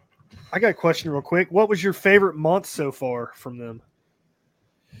 Matt, I got a question real quick. What was your favorite month so far from them?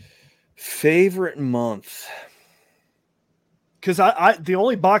 Favorite month? Because the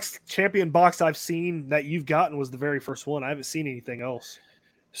only champion box I've seen that you've gotten was the very first one. I haven't seen anything else.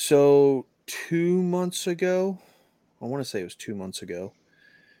 So 2 months ago, I want to say it was 2 months ago.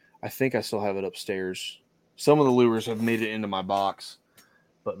 I think I still have it upstairs. Some of the lures have made it into my box,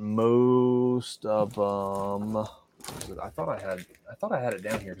 but most of them, I thought I had it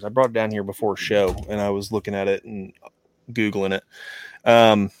down here because I brought it down here before show and I was looking at it and Googling it.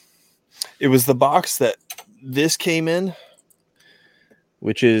 It was the box that this came in,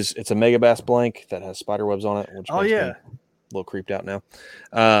 which is it's a Mega Bass blank that has spider webs on it. Which makes me a little creeped out now.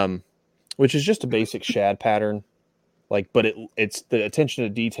 Which is just a basic shad pattern, but it's the attention to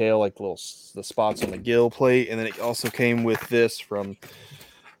detail, like the spots on the gill plate, and then it also came with this from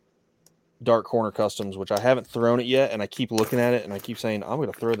Dark Corner Customs, which I haven't thrown it yet, and I keep looking at it and I keep saying I'm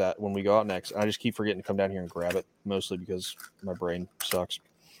going to throw that when we go out next. And I just keep forgetting to come down here and grab it, mostly because my brain sucks.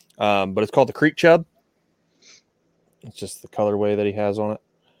 But it's called the Creek Chub. It's just the colorway that he has on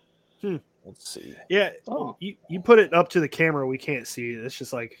it. Let's see. Yeah. Oh, you put it up to the camera. We can't see it. It's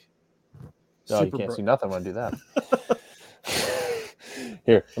just like. Oh, you can't see nothing when I do that.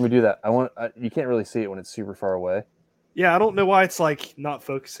 Here, let me do that. You can't really see it when it's super far away. Yeah, I don't know why it's like not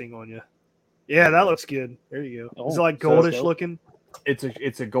focusing on you. Yeah, that looks good. There you go. Is it like goldish looking? It's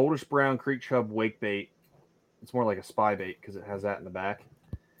a goldish brown Creek Chub wake bait. It's more like a spy bait because it has that in the back.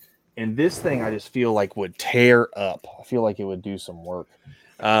 And this thing I just feel like would tear up. I feel like it would do some work.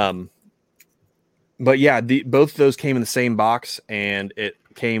 But yeah, both of those came in the same box, and it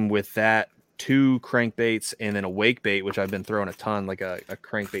came with that 2 crankbaits and then a wake bait, which I've been throwing a ton, like a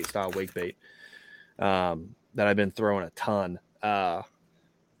crankbait style wake bait that I've been throwing a ton.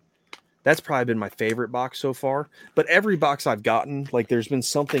 That's probably been my favorite box so far. But every box I've gotten, like there's been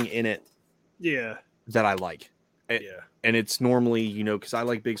something in it that I like. And it's normally, because I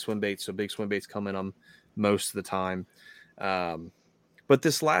like big swim baits, so big swim baits come in them most of the time. But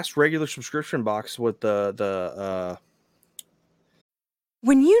this last regular subscription box with the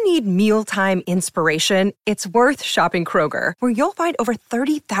When you need mealtime inspiration, it's worth shopping Kroger, where you'll find over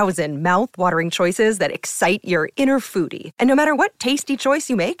 30,000 mouth-watering choices that excite your inner foodie. And no matter what tasty choice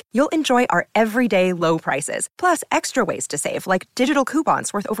you make, you'll enjoy our everyday low prices, plus extra ways to save, like digital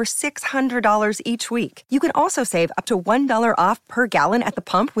coupons worth over $600 each week. You can also save up to $1 off per gallon at the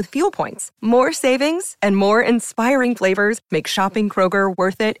pump with fuel points. More savings and more inspiring flavors make shopping Kroger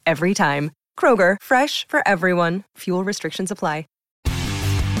worth it every time. Kroger, fresh for everyone. Fuel restrictions apply.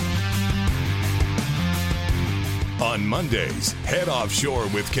 On Mondays, head offshore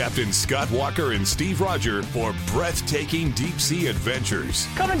with Captain Scott Walker and Steve Roger for breathtaking deep-sea adventures.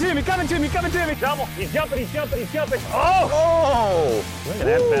 Coming to me. Double. He's jumping. Oh! Look at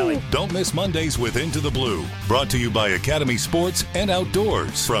that belly. Don't miss Mondays with Into the Blue. Brought to you by Academy Sports and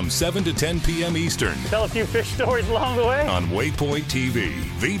Outdoors from 7 to 10 p.m. Eastern. Tell a few fish stories along the way. On Waypoint TV,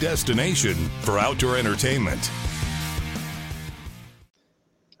 the destination for outdoor entertainment.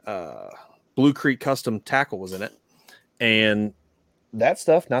 Blue Creek Custom Tackle was in it. And that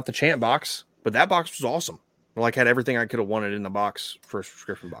stuff, not the Champ box, but that box was awesome. Had everything I could have wanted in the box for a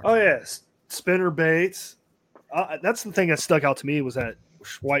subscription box. Oh, yes. Spinner baits. That's the thing that stuck out to me was that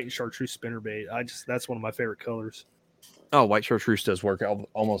white and chartreuse spinner bait. That's one of my favorite colors. Oh, white chartreuse does work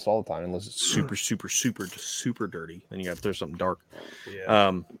almost all the time, unless it's super, super, super, super dirty. Then you got to throw something dark.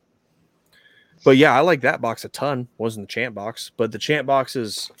 Yeah. But yeah, I like that box a ton. Wasn't the Champ box, but the Champ box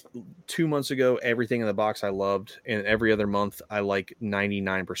is 2 months ago. Everything in the box I loved, and every other month I like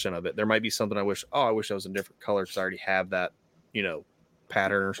 99% of it. There might be something I wish that was a different color because I already have that,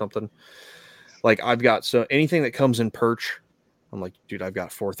 pattern or something. I've got anything that comes in perch. I'm like, dude, I've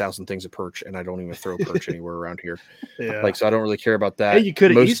got 4,000 things of perch, and I don't even throw perch anywhere around here. Yeah. So I don't really care about that. Hey, you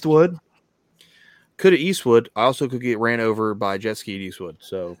could have Eastwood. Could have Eastwood. I also could get ran over by jet ski at Eastwood.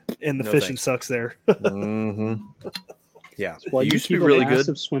 So and the fishing sucks there. Mm-hmm. Yeah, well, it used to be really good.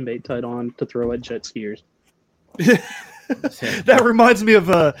 Massive swim bait tied on to throw at jet skiers. That reminds me of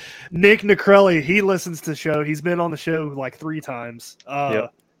Nick Nicrelli. He listens to the show. He's been on the show like 3 times.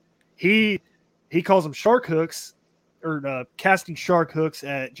 He calls them shark hooks or casting shark hooks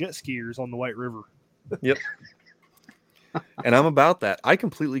at jet skiers on the White River. Yep. And I'm about that. I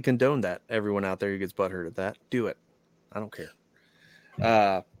completely condone that. Everyone out there who gets butthurt at that, do it. I don't care.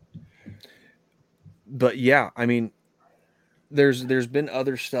 But yeah, I mean, there's been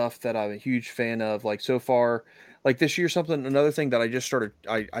other stuff that I'm a huge fan of. Like so far, like this year, another thing that I just started.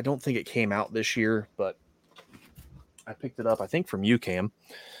 I don't think it came out this year, but I picked it up. I think from UCAM,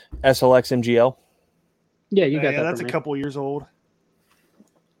 SLX MGL. Yeah, you got that. Yeah, that's from a me. couple years old.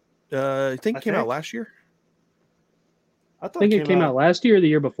 I think it came out last year. I think it came out last year or the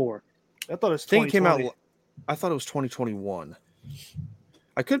year before. I thought it was. I think it came out. I thought it was 2021.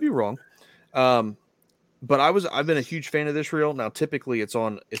 I could be wrong. But I've been a huge fan of this reel. Now, typically it's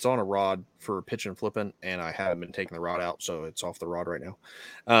on a rod for pitch and flipping, and I haven't been taking the rod out, so it's off the rod right now.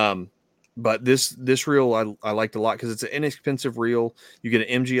 But this reel I liked a lot because it's an inexpensive reel. You get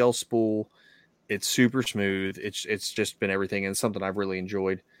an MGL spool. It's super smooth. It's just been everything, and something I've really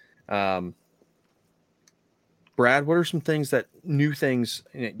enjoyed. Brad, what are some new things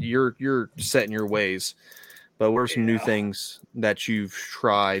you're set in your ways, but what are some new things that you've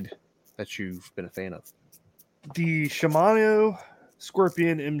tried that you've been a fan of? The Shimano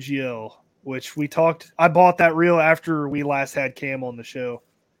Scorpion MGL, which I bought that reel after we last had Cam on the show.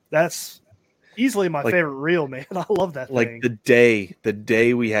 That's easily my favorite reel, man. I love that thing. Like the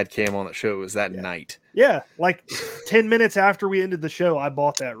day we had Cam on the show, it was that night. Yeah, like 10 minutes after we ended the show, I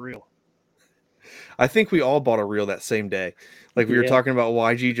bought that reel. I think we all bought a reel that same day. Like we were talking about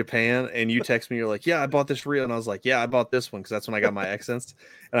YG Japan, and you text me, you're like, "Yeah, I bought this reel," and I was like, "Yeah, I bought this one because that's when I got my accents."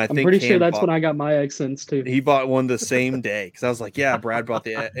 And I'm pretty sure that's when I got my accents too. He bought one the same day because I was like, "Yeah, Brad bought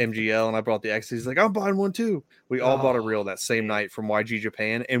the MGL and I bought the X." He's like, "I'm buying one too." We all bought a reel that same night from YG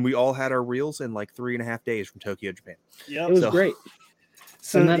Japan, and we all had our reels in like 3.5 days from Tokyo, Japan. Yeah, it was great.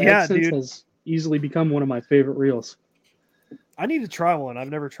 So and that accents has easily become one of my favorite reels. I need to try one. I've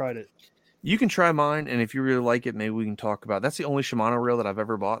never tried it. You can try mine, and if you really like it, maybe we can talk about it. That's the only Shimano reel that I've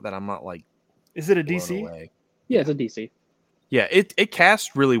ever bought that I'm not like. Is it a DC? Away. Yeah, it's a DC. Yeah, it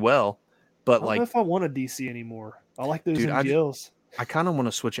casts really well, but I don't know if I want a DC anymore. I like those MGLs. I kind of want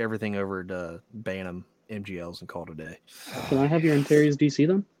to switch everything over to Bantam MGLs and call it a day. Can I have your Antares DC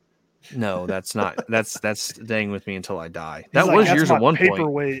then? No, that's not. That's staying with me until I die. That was yours at one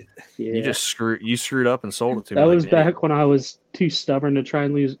point. Yeah. You just screwed up and sold it to me. That was back when I was too stubborn to try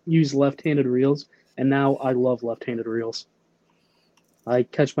and use left-handed reels, and now I love left-handed reels. I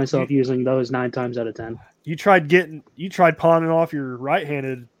catch myself using those 9 times out of 10. You tried pawning off your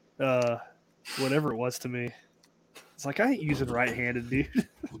right-handed, whatever it was to me. It's like I ain't using right-handed, dude.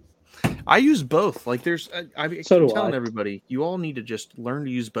 I use both. Like I'm telling everybody, you all need to just learn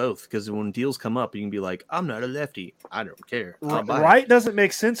to use both because when deals come up, you can be like, I'm not a lefty. I don't care. Right doesn't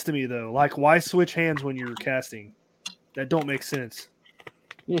make sense to me though. Like why switch hands when you're casting? That don't make sense.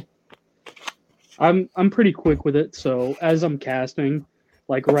 Yeah. I'm pretty quick with it. So as I'm casting,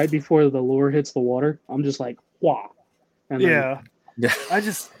 like right before the lure hits the water, I'm just like, wow. And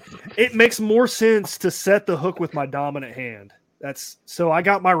it makes more sense to set the hook with my dominant hand. So I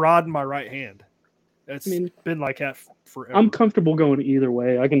got my rod in my right hand. It's been like that forever. I'm comfortable going either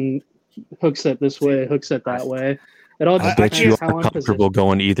way. I can hook set this way, hook set that way. It all I bet you are comfortable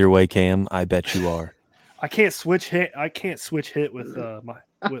going either way, Cam. I bet you are. I can't switch hit. I can't switch hit with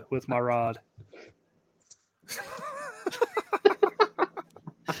with my rod.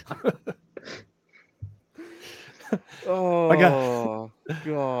 Oh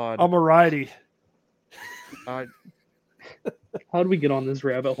God! I'm a righty. How did we get on this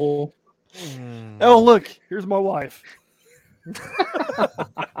rabbit hole? Oh, look, here's my wife.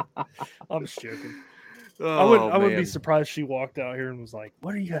 I'm just joking. I wouldn't be surprised if she walked out here and was like,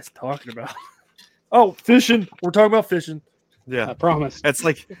 "What are you guys talking about?" Oh, fishing. We're talking about fishing. Yeah, I promise. It's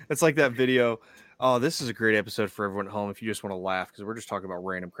like that video. Oh, this is a great episode for everyone at home if you just want to laugh because we're just talking about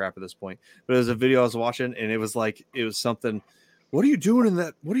random crap at this point. But it was a video I was watching, and it was something. What are you doing in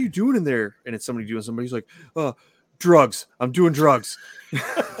that? What are you doing in there? And it's somebody doing something. He's like, drugs. I'm doing drugs.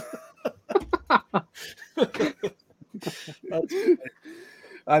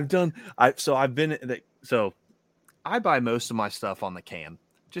 I buy most of my stuff on the can,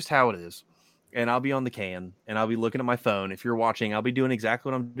 just how it is. And I'll be on the can and I'll be looking at my phone. If you're watching, I'll be doing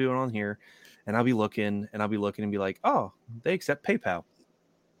exactly what I'm doing on here. And I'll be looking and be like, oh, they accept PayPal.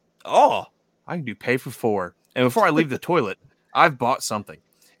 Oh, I can do pay for 4. And before I leave the toilet, I've bought something.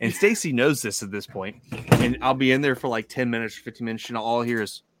 And Stacy knows this at this point. And I'll be in there for like 10 minutes, 15 minutes. And all I hear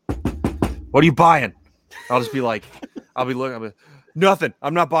is, what are you buying? I'll just be like, nothing.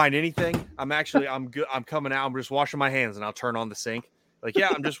 I'm not buying anything. I'm good. I'm coming out. I'm just washing my hands and I'll turn on the sink. Like, yeah,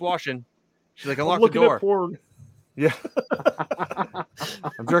 I'm just washing. She's like, unlock the door. At porn. Yeah.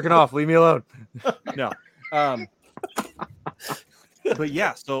 I'm jerking off. Leave me alone. No. But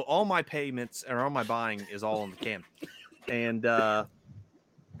yeah, so all my payments or all my buying is all on the can. And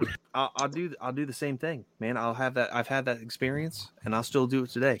I'll do the same thing, man. I'll have that. I've had that experience, and I'll still do it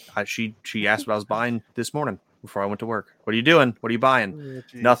today. She asked what I was buying this morning before I went to work. What are you doing? What are you buying?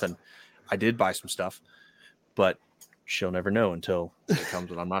 Nothing. I did buy some stuff, but she'll never know until it comes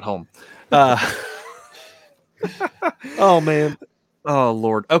when I'm not home. Oh man. Oh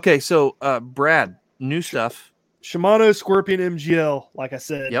Lord. Okay, so Brad, new stuff. Shimano Scorpion MGL. Like I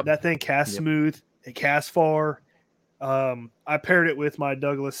said, Yep. that thing casts smooth. It casts far. I paired it with my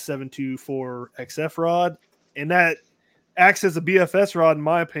Douglas 724 XF rod, and that acts as a BFS rod, in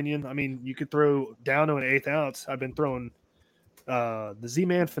my opinion. I mean, you could throw down to an 1/8 ounce. I've been throwing the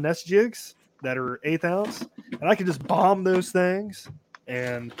Z-Man finesse jigs that are 1/8 ounce, and I can just bomb those things.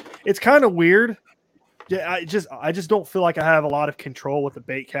 And it's kind of weird. I just don't feel like I have a lot of control with the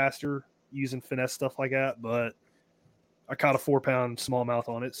bait caster using finesse stuff like that. But I caught a 4-pound smallmouth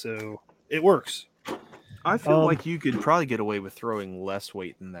on it, so it works. I feel like you could probably get away with throwing less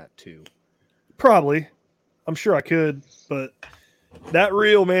weight than that too. Probably. I'm sure I could, but that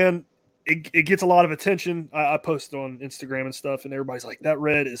reel, man, it gets a lot of attention. I posted on Instagram and stuff, and everybody's like, that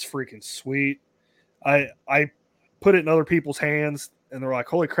red is freaking sweet. I put it in other people's hands, and they're like,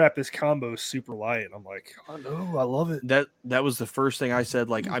 holy crap, this combo is super light. And I'm like, I know, I love it. That was the first thing I said.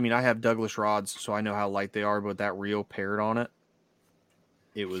 Like, I mean, I have Douglas rods, so I know how light they are, but that reel paired on it,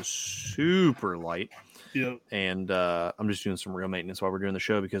 it was super light. Yeah. And I'm just doing some reel maintenance while we're doing the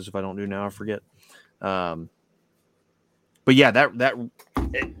show, because if I don't do now, I forget. But yeah, that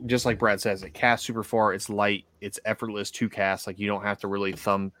just like Brad says, it casts super far. It's light. It's effortless to cast. Like, you don't have to really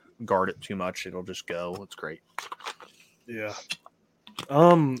thumb guard it too much. It'll just go. It's great. Yeah.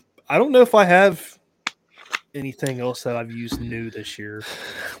 I don't know if I have anything else that I've used new this year.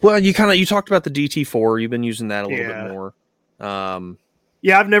 Well, you talked about the DT4. You've been using that a little bit more.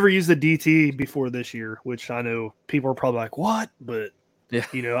 Yeah, I've never used the DT before this year, which I know people are probably like, what? But, yeah,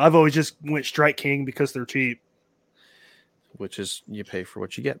 I've always just went Strike King because they're cheap. Which is, you pay for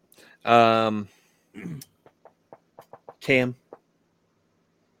what you get. Cam,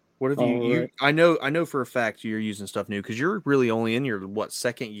 what have you I know for a fact you're using stuff new, because you're really only in your,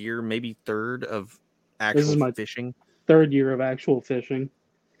 second year, maybe third of actual This is my fishing? Third year of actual fishing.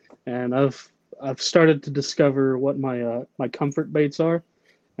 And I've started to discover what my my comfort baits are.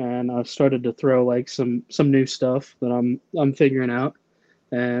 And I've started to throw like some new stuff that I'm figuring out.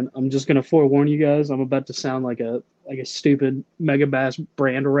 And I'm just gonna forewarn you guys, I'm about to sound like a stupid Mega Bass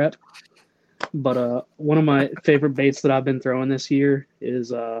brand rep. But one of my favorite baits that I've been throwing this year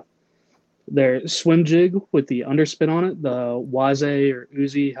is their swim jig with the underspin on it, the Waze or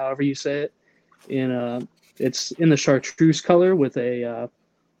Uzi, however you say it. It's in the chartreuse color with a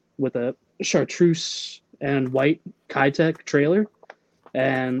chartreuse and white Kitech trailer.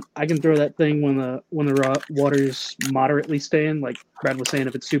 And I can throw that thing when the water's moderately stained, like Brad was saying.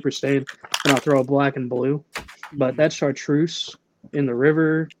 If it's super stained, then I'll throw a black and blue. But that chartreuse in the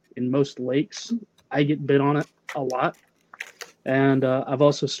river, in most lakes, I get bit on it a lot. And I've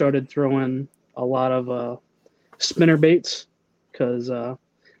also started throwing a lot of spinner baits, because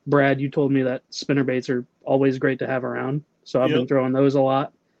Brad, you told me that spinner baits are always great to have around. So I've been throwing those a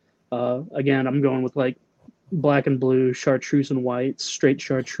lot. Again, I'm going with like black and blue, chartreuse and white, straight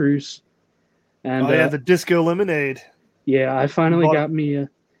chartreuse. And the Disco Lemonade. Yeah, I finally got me.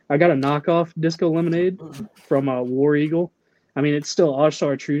 I got a knockoff Disco Lemonade from War Eagle. I mean, it's still all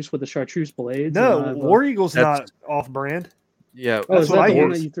chartreuse with the chartreuse blades. No, War Eagle's not off-brand. Yeah, that's what I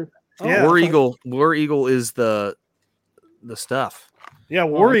use. Yeah, War Eagle is the stuff. Yeah,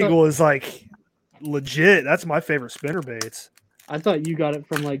 War Eagle is like legit. That's my favorite spinner baits. I thought you got it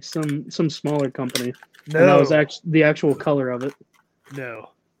from like some smaller company. No, and that was the actual color of it. No,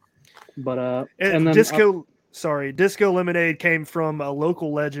 but and then Disco Lemonade came from a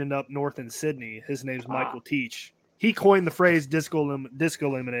local legend up north in Sydney. His name's Michael Teach. He coined the phrase Disco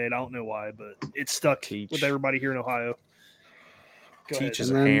Lemonade. I don't know why, but it stuck with everybody here in Ohio. Teach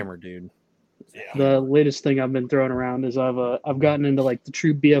is a hammer, dude. Yeah. The latest thing I've been throwing around is I've gotten into like the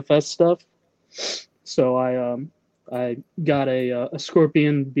true BFS stuff. So I got a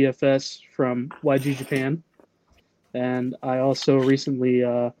Scorpion BFS from YG Japan, and I also recently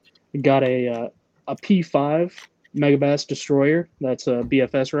got a P5 Megabass Destroyer. That's a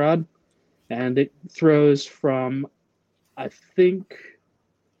BFS rod, and it throws from, I think,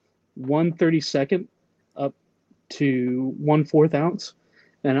 1/32 up to 1/4 ounce.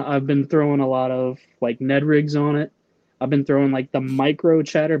 And I've been throwing a lot of like Ned rigs on it. I've been throwing like the micro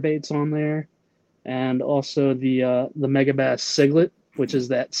chatterbaits on there, and also the Megabass Siglet, which is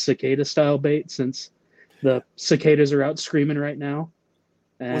that cicada style bait, since the cicadas are out screaming right now.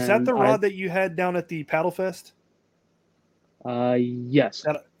 Was that the rod that you had down at the Paddle Fest? Yes.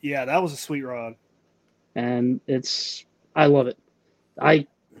 That was a sweet rod. And I love it.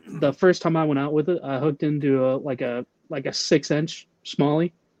 The first time I went out with it, I hooked into a 6-inch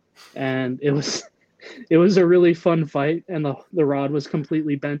smallie, and it was a really fun fight, and the rod was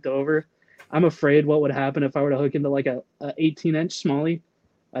completely bent over. I'm afraid what would happen if I were to hook into like a 18-inch smallie.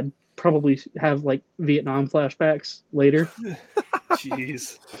 I'd probably have like Vietnam flashbacks later.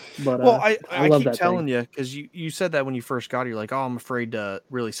 Jeez. But well, I love keep that telling thing. you, because you said that when you first got it, you're like, oh, I'm afraid to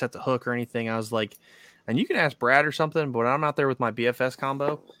really set the hook or anything. I was like, and you can ask Brad or something, but when I'm out there with my BFS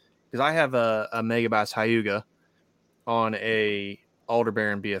combo, because I have a Megabass Hyuga on a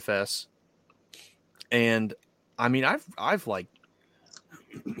Aldebaran BFS, and I mean, I've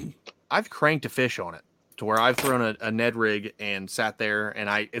cranked a fish on it to where I've thrown a Ned rig and sat there, and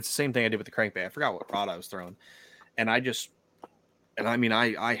it's the same thing I did with the crankbait. I forgot what rod I was throwing, and I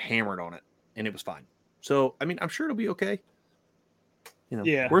hammered on it, and it was fine. So I mean, I'm sure it'll be okay.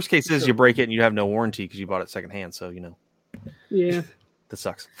 Worst case is you break it and you have no warranty because you bought it secondhand. So Yeah, that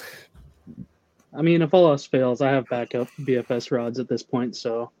sucks. I mean, if all else fails, I have backup BFS rods at this point,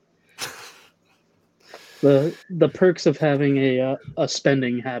 so the perks of having a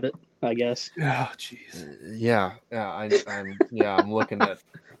spending habit, I guess. Oh, jeez. Yeah. I'm looking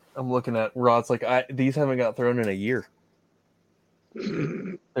at rods like these haven't got thrown in a year.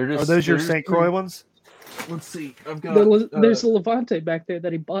 Are those your St. Croix ones? Let's see. I've got. There's a Levante back there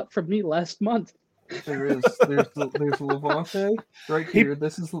that he bought from me last month. There is. There's a Levante right here.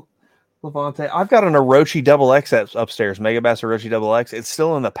 This is Levante. I've got an Orochi Double X upstairs. Megabass Orochi Double X. It's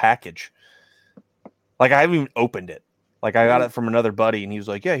still in the package. Like I haven't even opened it. Like I got it from another buddy, and he was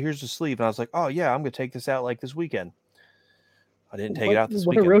like, "Yeah, here's the sleeve." And I was like, "Oh yeah, I'm gonna take this out like this weekend." I didn't take it out this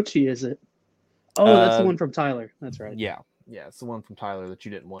weekend. What Orochi is it? Oh, that's the one from Tyler. That's right. Yeah, it's the one from Tyler that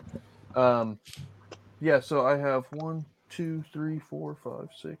you didn't want. Yeah. So I have 1, 2, 3, 4, 5,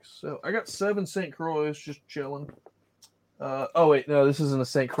 6. So I got 7 St. Croix just chilling. Oh wait, no, this isn't a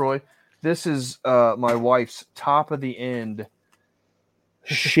St. Croix. This is my wife's top of the end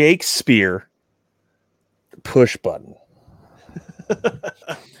Shakespeare push button.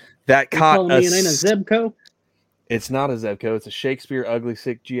 That caught me it ain't a Zebco? It's not a Zebco. It's a Shakespeare Ugly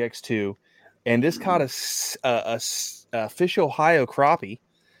Sick GX2, and this caught a Fish Ohio crappie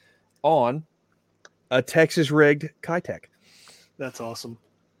on a Texas rigged Kitech. That's awesome.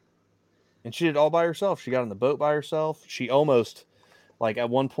 And she did it all by herself. She got on the boat by herself. She almost, like at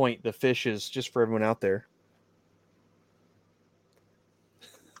one point, the fish is just for everyone out there.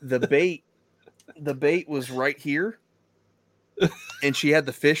 The bait was right here, and she had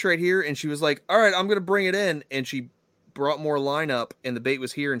the fish right here, and she was like, all right, I'm going to bring it in. And she brought more line up, and the bait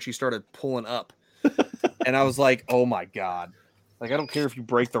was here, and she started pulling up. And I was like, oh my God. Like, I don't care if you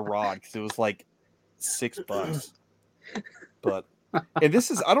break the rod, because it was like $6. But, and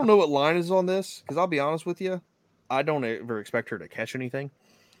this is, I don't know what line is on this, because I'll be honest with you, I don't ever expect her to catch anything.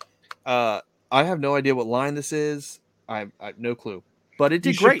 I have no idea what line this is. I have no clue. But it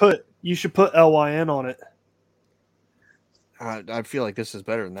did great. You should put LYN on it. I feel like this is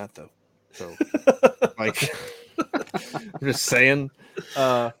better than that, though. So, like, I'm just saying.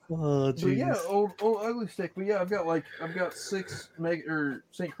 Oh, geez. Yeah, old ugly stick. But yeah, I've got 6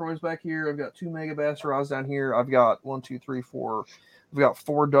 St. Croix back here. I've got 2 Megabass rods down here. I've got 1, 2, 3, 4. I've got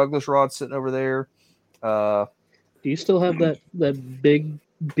 4 Douglas rods sitting over there. Do you still have that big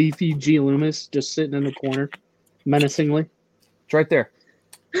beefy G Loomis just sitting in the corner, menacingly? It's right there.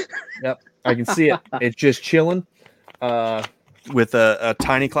 Yep, I can see it. It's just chilling, with a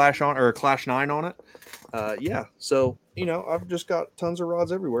tiny Clash on or a Clash 9 on it. Yeah. So I've just got tons of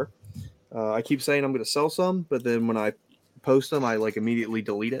rods everywhere. I keep saying I'm going to sell some, but then when I post them, I like immediately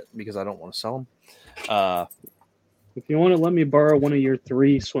delete it because I don't want to sell them. If you want to let me borrow one of your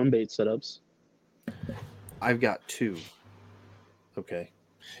 3 swim bait setups, I've got 2. Okay,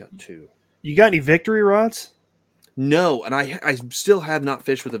 got 2. You got any victory rods? No, and I still have not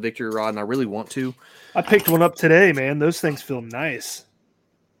fished with a victory rod, and I really want to. I picked one up today, man. Those things feel nice.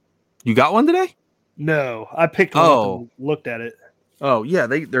 You got one today? No, I picked one up and looked at it. Oh, yeah,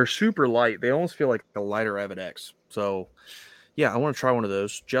 they're super light. They almost feel like a lighter Avid X. So, yeah, I want to try one of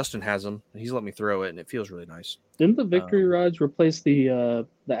those. Justin has them. He's let me throw it, and it feels really nice. Didn't the victory rods replace the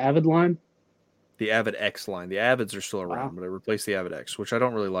Avid line? The Avid X line. The Avids are still around, but I replaced the Avid X, which I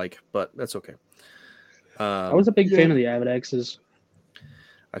don't really like, but that's okay. I was a big fan of the Avid X's.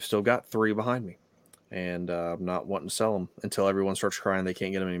 I've still got 3 behind me, and I'm not wanting to sell them until everyone starts crying they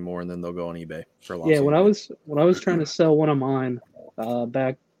can't get them anymore, and then they'll go on eBay for lots. Yeah, when I was trying to sell one of mine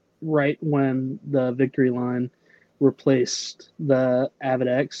back right when the Victory line replaced the Avid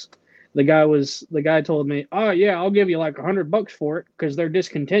X, The guy told me, "Oh yeah, I'll give you like $100 for it because they're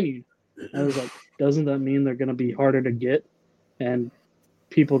discontinued." I was like, "Doesn't that mean they're going to be harder to get, and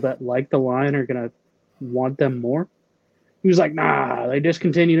people that like the line are going to want them more?" He was like, "Nah, they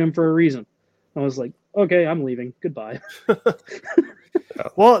discontinued them for a reason." I was like, "Okay, I'm leaving. Goodbye."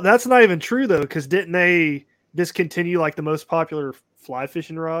 Well, that's not even true though, because didn't they discontinue like the most popular fly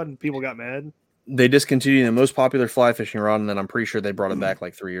fishing rod and people got mad? They discontinued the most popular fly fishing rod, and then I'm pretty sure they brought it back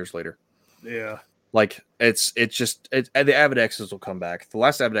like 3 years later. Yeah. Like the Avid X's will come back. The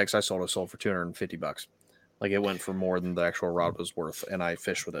last Avid X I sold for $250. Like it went for more than the actual rod was worth, and I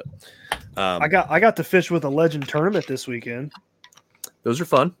fished with it. I got to fish with a Legend tournament this weekend. Those are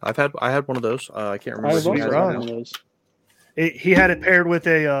fun. I had one of those. I can't remember. I've also had one of those. He had it paired with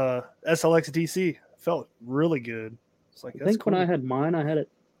a SLX DC. Felt really good. It's like, I think when I had mine, I had it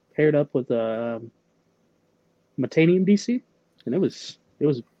paired up with a Metanium DC, and it was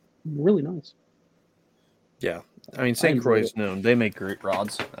really nice. Yeah, I mean St. Croix's known. They make great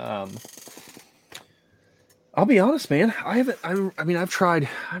rods. I'll be honest, man. I haven't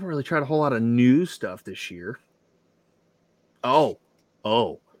really tried a whole lot of new stuff this year. Oh,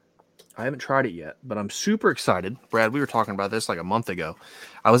 I haven't tried it yet, but I'm super excited. Brad, we were talking about this like a month ago.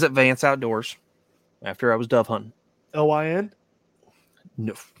 I was at Vance Outdoors after I was dove hunting. OIN?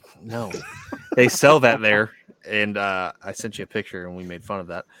 No. They sell that there, and I sent you a picture, and we made fun of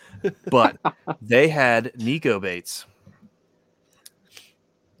that. But they had Nico baits,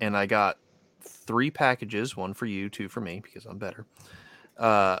 and I got 3 packages, 1 for you, 2 for me, because I'm better,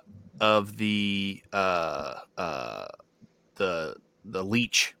 of the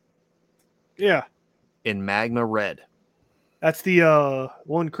leech. Yeah. In Magma Red. That's the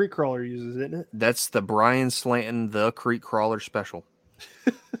one Creek Crawler uses, isn't it? That's the Brian Slanton, the Creek Crawler special.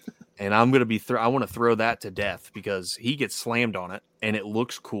 And I'm going to I want to throw that to death because he gets slammed on it and it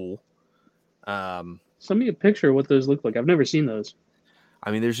looks cool. Send me a picture of what those look like. I've never seen those. I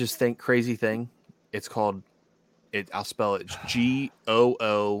mean, there's this crazy thing. It's called, I'll spell it. It's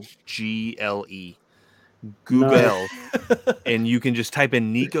Google. Google. And you can just type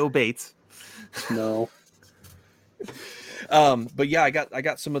in Nico baits. No. But yeah, I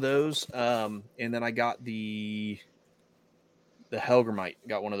got some of those. And then I got the Helgramite,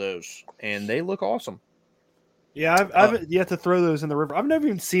 got one of those, and they look awesome. Yeah, I've yet to throw those in the river. I've never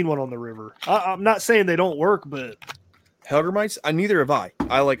even seen one on the river. I'm not saying they don't work, but Helgramites, neither have I.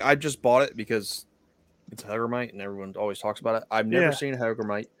 I just bought it because it's a Helgramite and everyone always talks about it. I've never seen a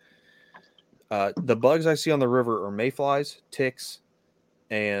Helgramite. The bugs I see on the river are mayflies, ticks,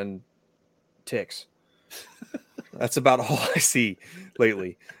 and ticks. That's about all I see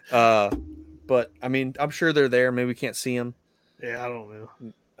lately. But I mean, I'm sure they're there. Maybe we can't see them. Yeah, I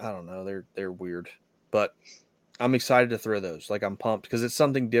don't know. They're weird, but I'm excited to throw those. Like I'm pumped because it's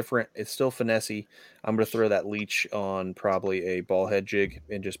something different. It's still finessey. I'm going to throw that leech on probably a ball head jig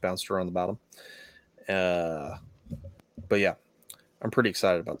and just bounce it around the bottom. But yeah, I'm pretty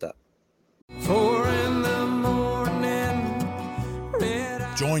excited about that. 4 in the morning.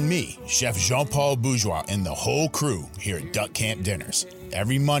 Join me, Chef Jean-Paul Bourgeois, and the whole crew here at Duck Camp Dinners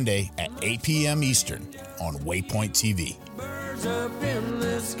every Monday at 8 p.m. Eastern on Waypoint TV. Birds up in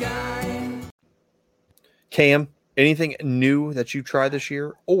the sky. Cam, anything new that you tried this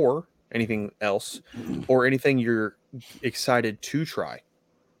year, or anything else, or anything you're excited to try?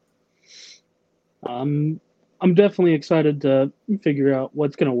 I'm definitely excited to figure out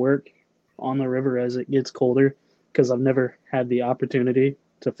what's going to work on the river as it gets colder because I've never had the opportunity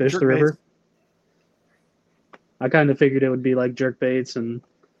to fish the river. I kind of figured it would be like jerk baits and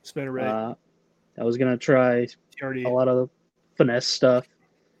spinnerbait. I was going to try a lot of finesse stuff.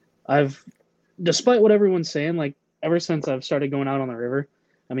 Despite what everyone's saying, like ever since I've started going out on the river,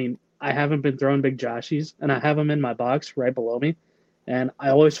 I mean, I haven't been throwing big joshies, and I have them in my box right below me, and I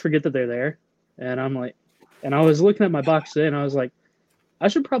always forget that they're there. And I'm like, and I was looking at my box today, and I was like, I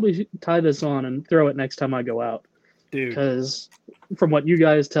should probably tie this on and throw it next time I go out. Dude. Because from what you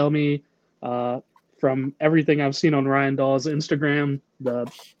guys tell me, from everything I've seen on Ryan Dahl's Instagram,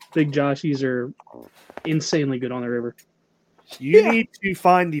 the big joshies are insanely good on the river. You need to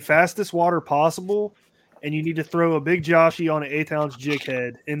find the fastest water possible, and you need to throw a big joshie on an 1/8-ounce jig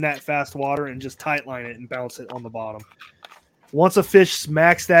head in that fast water and just tight line it and bounce it on the bottom. Once a fish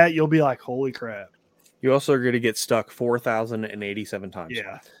smacks that, you'll be like, holy crap. You also are going to get stuck 4,087 times.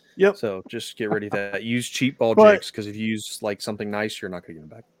 Yeah. Yep. So just get ready for that. Use cheap ball jigs because if you use like something nice, you're not going to get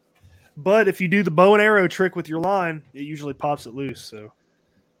them back. But if you do the bow and arrow trick with your line, it usually pops it loose. So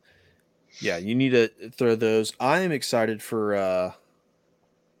yeah, you need to throw those. I am excited for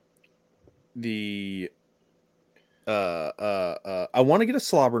the I want to get a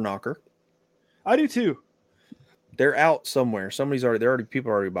slobber knocker. I do too. They're out somewhere.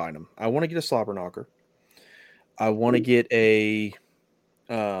 People are already buying them. I want to get a slobber knocker. I want to get a,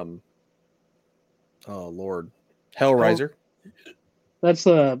 oh Lord, Hellraiser. That's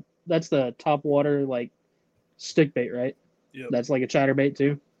the top water like stick bait, right? Yep. That's like a chatterbait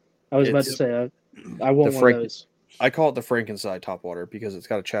too. I was about to say I want one of those. I call it the Frankenstein topwater because it's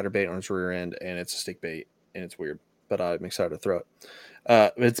got a chatterbait on its rear end and it's a stick bait and it's weird, but I'm excited to throw it.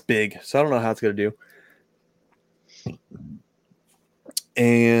 It's big, so I don't know how it's going to do.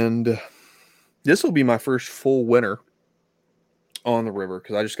 And this will be my first full winter on the river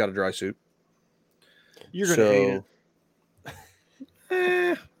because I just got a dry suit. You're going to hate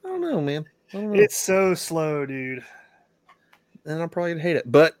it. I don't know, man. I don't know. It's so slow, dude. And I'm probably going to hate it,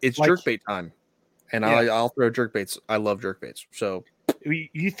 but it's jerkbait time. And yeah. I'll throw jerkbaits. I love jerkbaits. So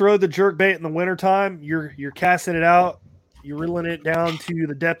you throw the jerkbait in the wintertime, you're casting it out, you're reeling it down to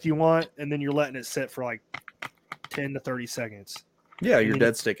the depth you want, and then you're letting it sit for like 10 to 30 seconds. Yeah, you're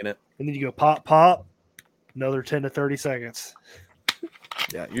dead sticking it. And then you go pop, pop, another 10 to 30 seconds.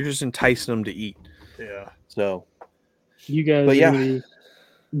 Yeah, you're just enticing them to eat. Yeah. So you guys are gonna be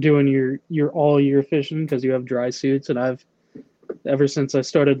doing your all year fishing because you have dry suits, and I've ever since I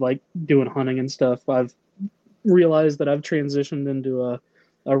started like doing hunting and stuff, I've realized that I've transitioned into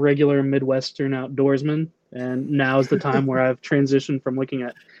a regular Midwestern outdoorsman, and now is the time where I've transitioned from looking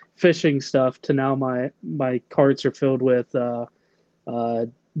at fishing stuff to now my carts are filled with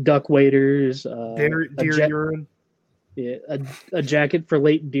duck waders, deer urine, a jacket for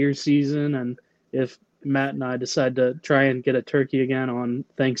late deer season, and if Matt and I decide to try and get a turkey again on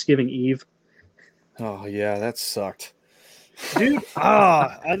Thanksgiving Eve. Oh yeah, that sucked. Dude,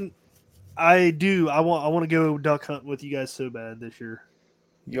 I do. I want to go duck hunt with you guys so bad this year.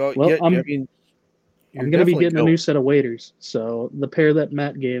 I'm going to be getting a new set of waders. So the pair that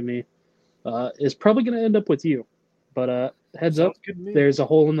Matt gave me is probably going to end up with you. But heads up, there's a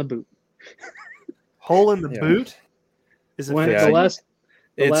hole in the boot. Hole in the boot? Is it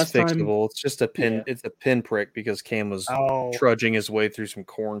it's fixable. It's just a pin. Yeah. It's a pin prick because Cam was trudging his way through some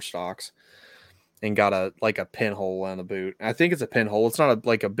corn stalks and got a pinhole on the boot. I think it's a pinhole. It's not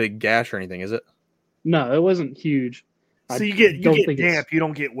a big gash or anything, is it? No, it wasn't huge. So you get damp. You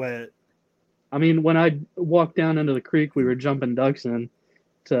don't get wet. I mean, when I walked down into the creek, we were jumping ducks in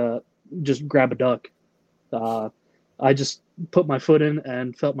to just grab a duck. I just put my foot in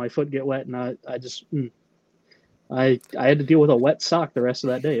and felt my foot get wet, and I had to deal with a wet sock the rest of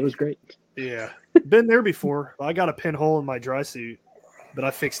that day. It was great. Yeah, been there before. I got a pinhole in my dry suit, but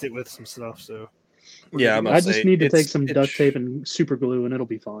I fixed it with some stuff. So yeah, I just need to take some duct tape and super glue, and it'll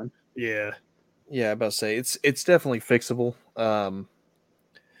be fine. Yeah, yeah. I'm about to say it's definitely fixable.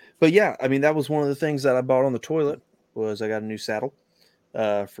 But yeah, I mean that was one of the things that I bought on the toilet was I got a new saddle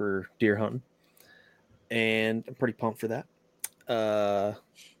for deer hunting, and I'm pretty pumped for that.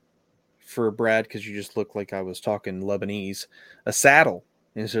 For Brad, because you just looked like I was talking Lebanese. A saddle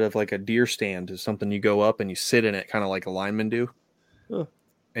instead of like a deer stand is something you go up and you sit in it, kind of like a lineman do,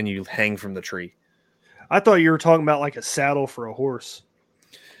 and you hang from the tree. I thought you were talking about like a saddle for a horse.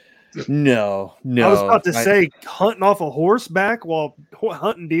 No. I was about to say hunting off a horseback while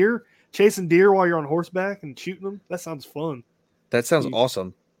hunting deer, chasing deer while you're on horseback and shooting them. That sounds fun. That sounds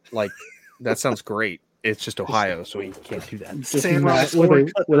awesome. Like that sounds great. It's just Ohio, so you can't do that.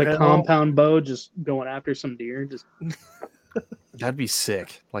 With a compound bow, just going after some deer. Just that'd be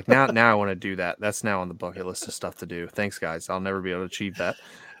sick. Like now I want to do that. That's now on the bucket list of stuff to do. Thanks, guys. I'll never be able to achieve that.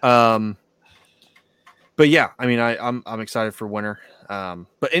 But yeah, I mean, I'm excited for winter.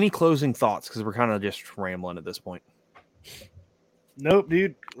 But any closing thoughts? Because we're kind of just rambling at this point. Nope,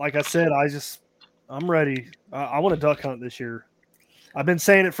 dude. Like I said, I'm ready. I want to duck hunt this year. I've been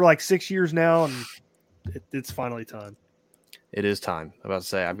saying it for like 6 years now, and it's finally time. It is time. I'm about to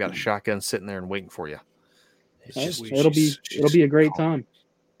say I've got a shotgun sitting there and waiting for you. It'll be a great time.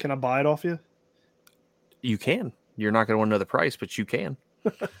 Can I buy it off you? You can. You're not going to want to know the price, but you can.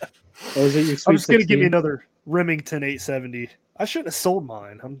 I'm just going to give me another Remington 870. I shouldn't have sold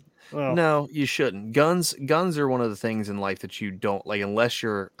mine. No, you shouldn't. Guns are one of the things in life that you don't like unless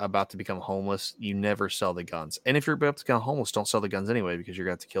you're about to become homeless. You never sell the guns, and if you're about to become homeless, don't sell the guns anyway because you're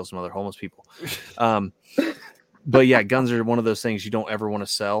going to have to kill some other homeless people. But yeah, guns are one of those things you don't ever want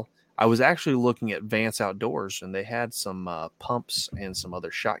to sell. I was actually looking at Vance Outdoors, and they had some pumps and some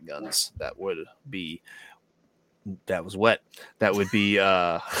other shotguns that was wet. That would be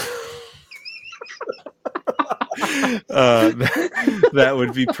that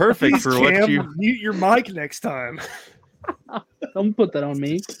would be perfect for what you mute your mic next time. Don't put that on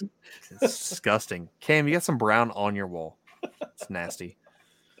me. It's disgusting. Cam, you got some brown on your wall. It's nasty.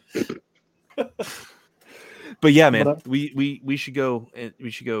 But yeah, man, we should go.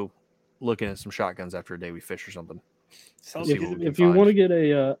 We should go looking at some shotguns after a day we fish or something. If you want to get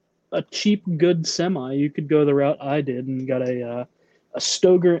a cheap, good semi, you could go the route I did and got a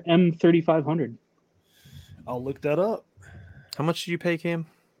Stoeger M3500. I'll look that up. How much did you pay, Cam?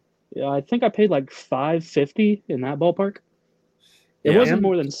 Yeah, I think I paid like $550 in that ballpark. It wasn't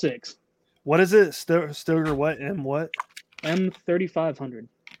more than $6. What is it? Stoeger what? M what? M3500.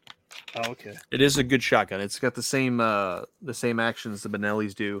 Oh, okay. It is a good shotgun. It's got the same actions the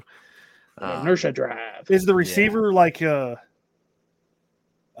Benellis do. Inertia drive. Is the receiver like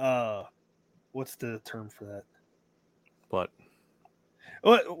what's the term for that? What?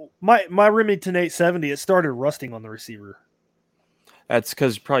 My Remington 870, it started rusting on the receiver. That's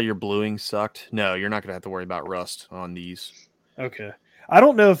because probably your bluing sucked. No, you're not going to have to worry about rust on these. Okay. I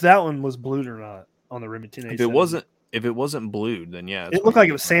don't know if that one was blued or not on the Remington 870. If it wasn't blued, then yeah. It looked like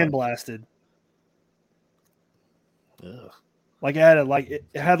it was sandblasted. Ugh. Like it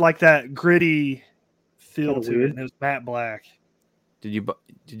had like that gritty feel to it, and it was matte black. Did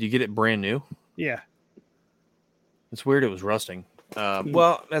you get it brand new? Yeah. It's weird it was rusting.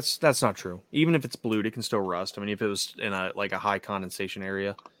 Well, that's not true. Even if it's blued, it can still rust. I mean, if it was in a high condensation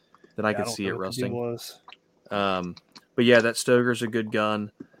area, then I could see it rusting. But yeah, that Stoeger's a good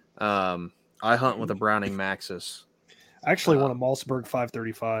gun. I hunt with a Browning Maxus. I actually want a Mossberg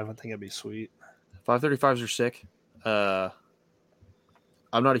 535. I think that'd be sweet. 535s are sick.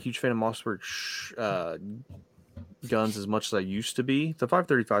 I'm not a huge fan of Mossberg guns as much as I used to be. The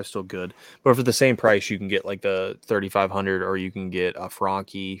 535 is still good, but for the same price, you can get like the 3500, or you can get a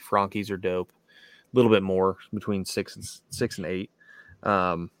Franke. Frankies are dope. A little bit more, between 6 and 8.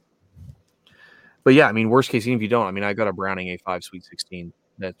 But yeah, I mean, worst case, even if you don't, I mean, I got a Browning A5 Sweet 16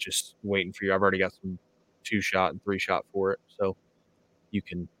 that's just waiting for you. I've already got some 2-shot and 3-shot for it, so you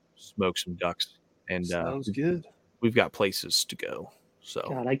can smoke some ducks. And sounds good. We've got places to go. So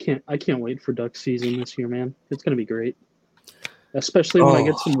God, I can't wait for duck season this year, man. It's gonna be great. Especially when I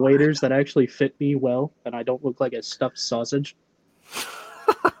get some waders that actually fit me well and I don't look like a stuffed sausage.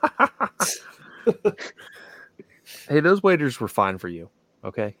 Hey, those waders were fine for you,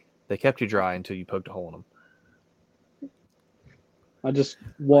 okay? They kept you dry until you poked a hole in them. I just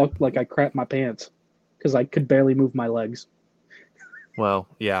walked like I crapped my pants because I could barely move my legs. Well,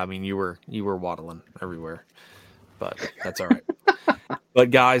 yeah, I mean, you were waddling everywhere, but that's all right. But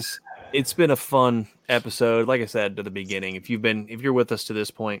guys, it's been a fun episode. Like I said at the beginning, if you're with us to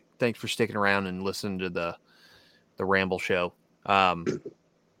this point, thanks for sticking around and listening to the Ramble Show.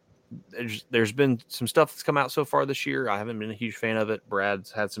 There's been some stuff that's come out so far this year. I haven't been a huge fan of it.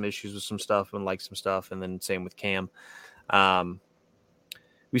 Brad's had some issues with some stuff and liked some stuff, and then same with Cam.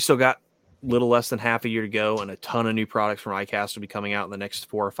 We still got a little less than half a year to go, and a ton of new products from iCast will be coming out in the next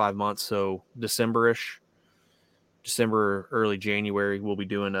 4 or 5 months. So December, early January, we'll be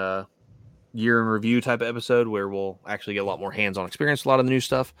doing a year in review type of episode where we'll actually get a lot more hands-on experience, a lot of the new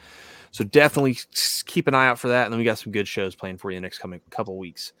stuff. So definitely keep an eye out for that. And then we got some good shows planned for you the next coming couple of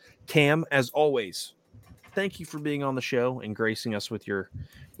weeks. Cam, as always, thank you for being on the show and gracing us with your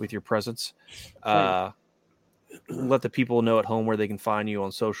presence. Let the people know at home where they can find you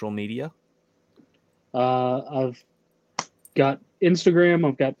on social media. I've got Instagram.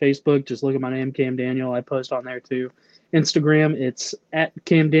 I've got Facebook. Just look at my name, Cam Daniel. I post on there too. Instagram, it's at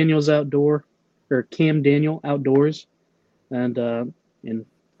Cam Daniel's Outdoor, or Cam Daniel Outdoors. And in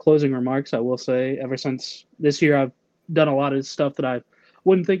closing remarks, I will say, ever since this year, I've done a lot of stuff that I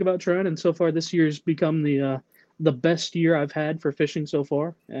wouldn't think about trying, and so far this year's become the best year I've had for fishing so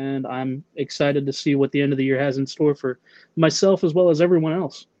far. And I'm excited to see what the end of the year has in store for myself as well as everyone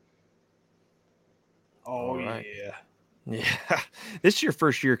else. Oh, right. Yeah. This is your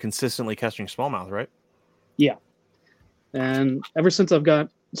first year consistently catching smallmouth, right? Yeah. And ever since I've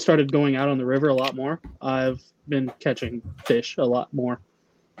started going out on the river a lot more, I've been catching fish a lot more.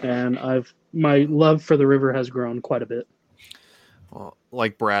 And my love for the river has grown quite a bit. Well,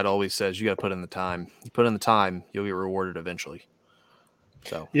 like Brad always says, you got to put in the time. You put in the time, you'll get rewarded eventually.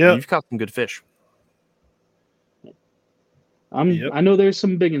 So yeah, you've caught some good fish. I know there's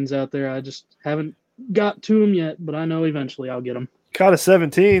some big ones out there. I just haven't got to them yet, but I know eventually I'll get them. Caught a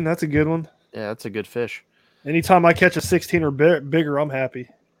 17. That's a good one. Yeah, that's a good fish. Anytime I catch a 16 or bigger, I'm happy.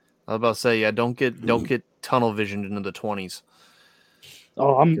 I was about to say, yeah, don't get tunnel visioned into the 20s.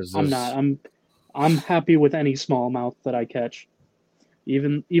 Oh, I'm not. I'm happy with any smallmouth that I catch,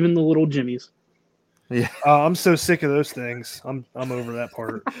 even the little jimmies. Yeah, I'm so sick of those things. I'm over that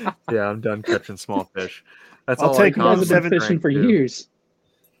part. Yeah, I'm done catching small fish. I'll take on 17 fishing for years.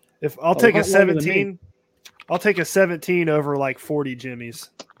 If I'll take a 17, I'll take a 17 over like 40 Jimmys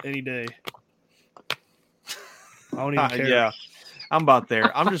any day. I don't even care. Yeah, I'm about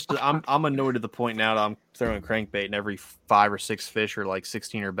there. I'm annoyed to the point now that I'm throwing crankbait and every 5 or 6 fish are like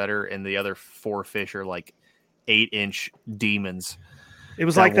 16 or better, and the other 4 fish are like 8-inch demons. It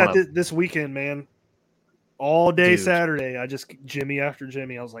was like that this weekend, man. All day Saturday, I just Jimmy after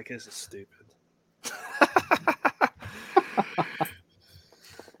Jimmy. I was like, this is stupid.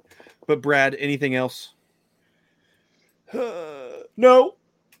 But Brad, anything else? No.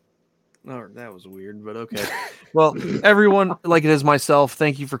 Oh, that was weird, but okay. Well, everyone, like it is myself,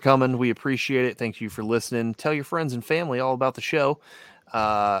 thank you for coming. We appreciate it. Thank you for listening. Tell your friends and family all about the show.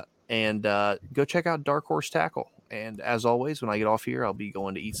 And go check out Dark Horse Tackle. And as always, when I get off here, I'll be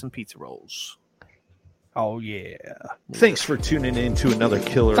going to eat some pizza rolls. Oh, yeah. Thanks for tuning in to another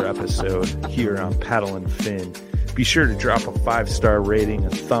killer episode here on Paddle and Fin. Be sure to drop a 5-star rating, a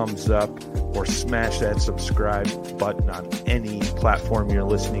thumbs up, or smash that subscribe button on any platform you're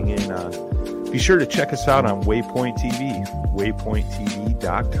listening in on. Be sure to check us out on Waypoint TV,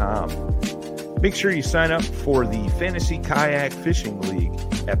 waypointtv.com. Make sure you sign up for the Fantasy Kayak Fishing League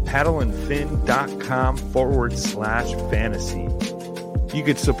at paddleandfin.com/fantasy. You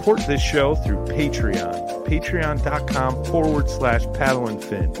can support this show through Patreon,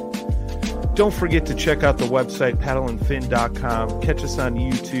 patreon.com/paddleandfin. Don't forget to check out the website, paddleandfin.com. Catch us on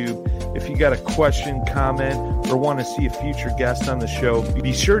YouTube. If you got a question, comment, or want to see a future guest on the show,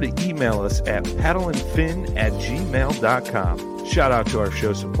 be sure to email us at paddleandfin@gmail.com. Shout out to our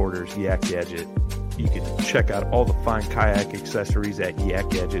show supporters, Yak Gadget. You can check out all the fine kayak accessories at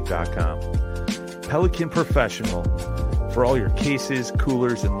yakgadget.com. Pelican Professional. For all your cases,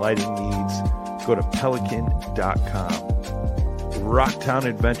 coolers, and lighting needs, go to pelican.com. Rocktown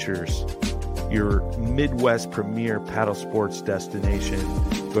Adventures, your Midwest premier paddle sports destination.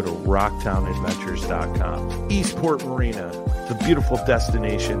 Go to rocktownadventures.com. Eastport Marina, the beautiful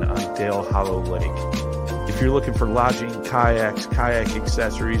destination on Dale Hollow Lake. If you're looking for lodging, kayaks, kayak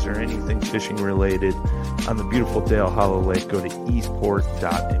accessories, or anything fishing related on the beautiful Dale Hollow Lake, go to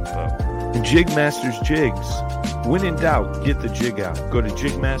eastport.info. And Jigmasters Jigs. When in doubt, get the jig out. Go to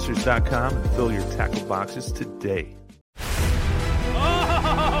jigmasters.com and fill your tackle boxes today.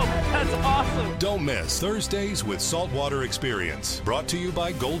 That's awesome. Don't miss Thursdays with Saltwater Experience, brought to you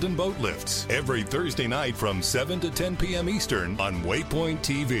by Golden Boat Lifts, every Thursday night from 7 to 10 p.m. Eastern on Waypoint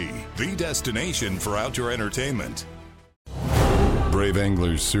TV, the destination for outdoor entertainment. Brave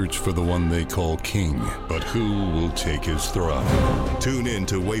anglers search for the one they call king, but who will take his throne? Tune in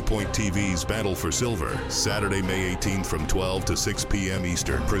to Waypoint TV's Battle for Silver, Saturday, May 18th from 12 to 6 p.m.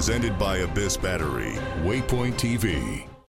 Eastern, presented by Abyss Battery. Waypoint TV.